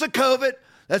purpose of COVID.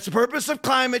 That's the purpose of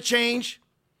climate change.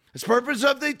 It's the purpose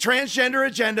of the transgender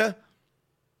agenda.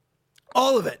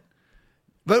 All of it.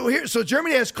 But here, so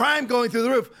Germany has crime going through the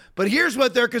roof. But here's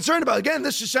what they're concerned about. Again,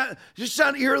 this just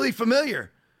sound eerily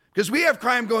familiar because we have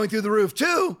crime going through the roof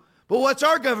too. But what's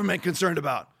our government concerned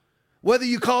about? Whether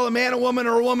you call a man a woman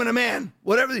or a woman a man,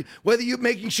 whether you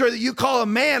making sure that you call a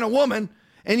man a woman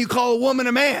and you call a woman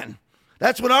a man.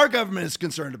 That's what our government is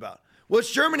concerned about.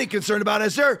 What's Germany concerned about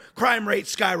as their crime rate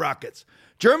skyrockets?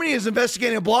 Germany is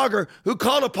investigating a blogger who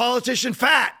called a politician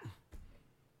fat.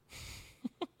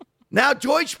 Now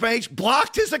Deutsche Bank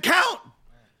blocked his account.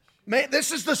 Man,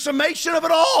 this is the summation of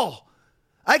it all.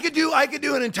 I could do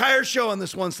an entire show on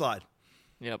this one slide.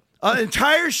 Yep. An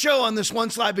entire show on this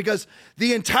one slide because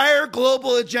the entire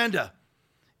global agenda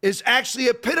is actually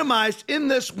epitomized in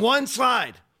this one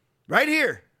slide right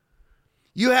here.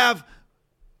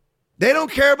 They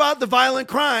don't care about the violent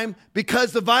crime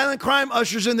because the violent crime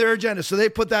ushers in their agenda. So they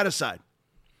put that aside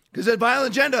because the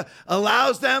violent agenda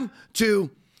allows them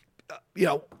to,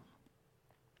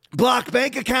 block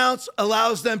bank accounts,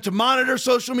 allows them to monitor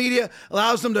social media,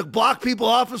 allows them to block people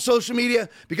off of social media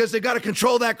because they've got to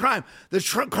control that crime. The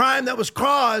crime that was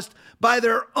caused by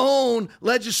their own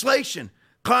legislation,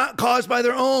 caused by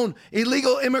their own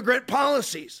illegal immigrant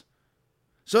policies.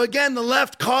 So again, the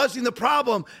left causing the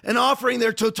problem and offering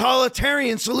their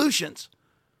totalitarian solutions.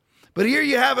 But here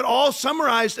you have it all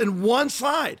summarized in one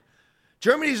slide.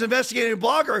 Germany's investigating a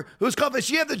blogger who's called,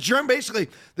 you have the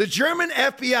German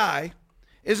FBI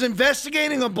is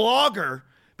investigating a blogger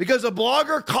because a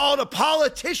blogger called a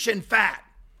politician fat.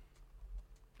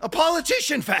 A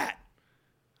politician fat.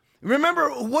 Remember,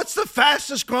 what's the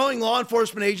fastest growing law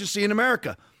enforcement agency in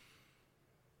America?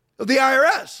 The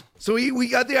IRS. So we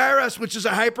got the IRS, which is a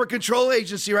hyper control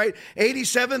agency, right?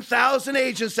 87,000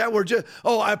 agents that were just,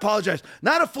 I apologize.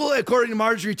 Not a full, according to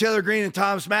Marjorie Taylor Greene and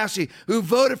Thomas Massey, who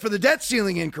voted for the debt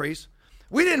ceiling increase.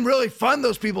 We didn't really fund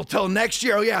those people till next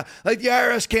year. Oh yeah, like the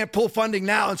IRS can't pull funding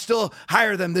now and still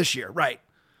hire them this year, right?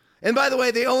 And by the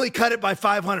way, they only cut it by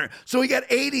 500. So we got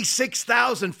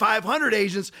 86,500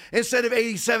 agents instead of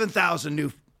 87,000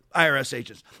 new IRS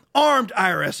agents, armed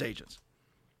IRS agents.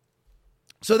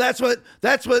 So that's what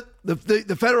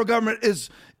the federal government is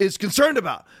concerned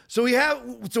about. So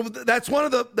that's one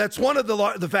of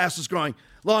the fastest growing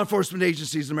law enforcement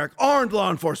agencies in America, armed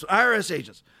law enforcement, IRS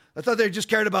agents. I thought they just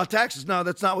cared about taxes. No,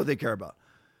 that's not what they care about.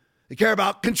 They care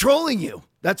about controlling you.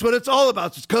 That's what it's all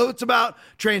about. It's COVID's about,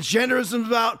 transgenderism is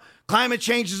about, climate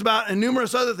change is about, and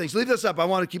numerous other things. Leave this up. I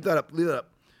want to keep that up. Leave it up.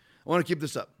 I want to keep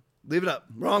this up. Leave it up.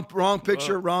 Wrong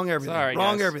picture, wrong everything. Sorry,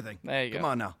 wrong guys. everything. There you go. Come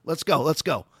on now. Let's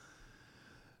go.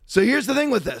 So here's the thing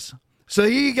with this. So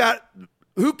you got,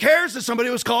 who cares if somebody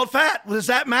was called fat? Does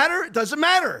that matter? It doesn't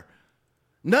matter.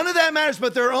 None of that matters,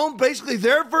 but basically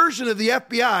their version of the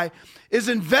FBI is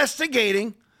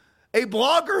investigating a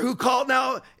blogger who called.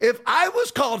 Now, if I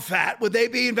was called fat, would they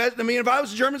be investigating? I mean, if I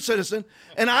was a German citizen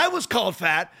and I was called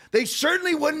fat, they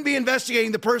certainly wouldn't be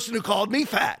investigating the person who called me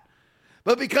fat.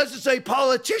 But because it's a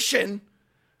politician,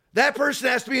 that person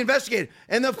has to be investigated.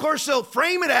 And of course, they'll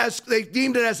frame it as, they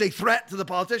deemed it as a threat to the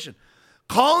politician.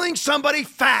 Calling somebody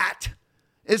fat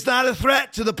is not a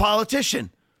threat to the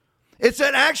politician. It's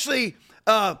actually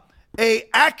a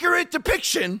accurate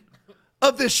depiction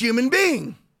of this human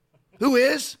being who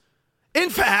is, in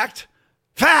fact,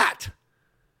 fat.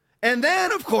 And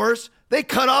then, of course, they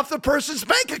cut off the person's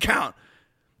bank account.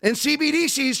 And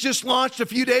CBDC's just launched a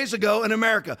few days ago in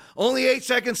America. Only 8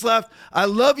 seconds left. I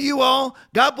love you all.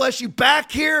 God bless you.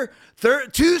 Back here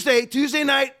Tuesday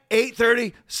night,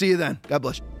 8:30. See you then. God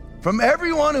bless you. From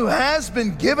everyone who has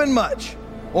been given much,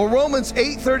 or Romans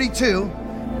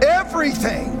 8:32,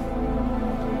 everything,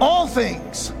 all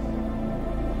things.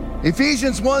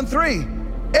 Ephesians 1:3,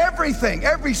 everything,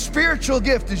 every spiritual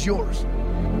gift is yours.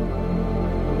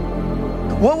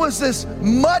 What was this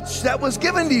much that was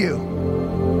given to you?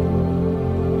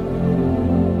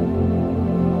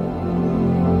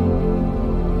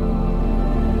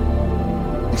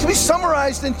 It can be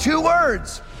summarized in 2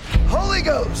 words: Holy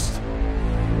Ghost.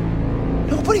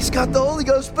 Nobody's got the Holy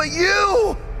Ghost but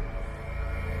you.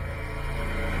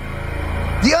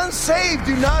 The unsaved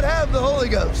do not have the Holy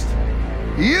Ghost.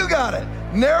 You got it.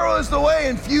 Narrow is the way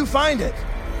and few find it.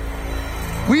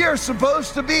 We are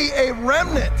supposed to be a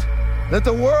remnant that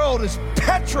the world is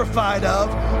petrified of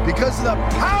because of the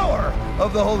power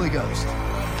of the Holy Ghost.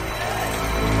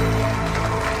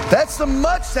 That's the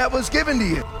much that was given to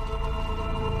you.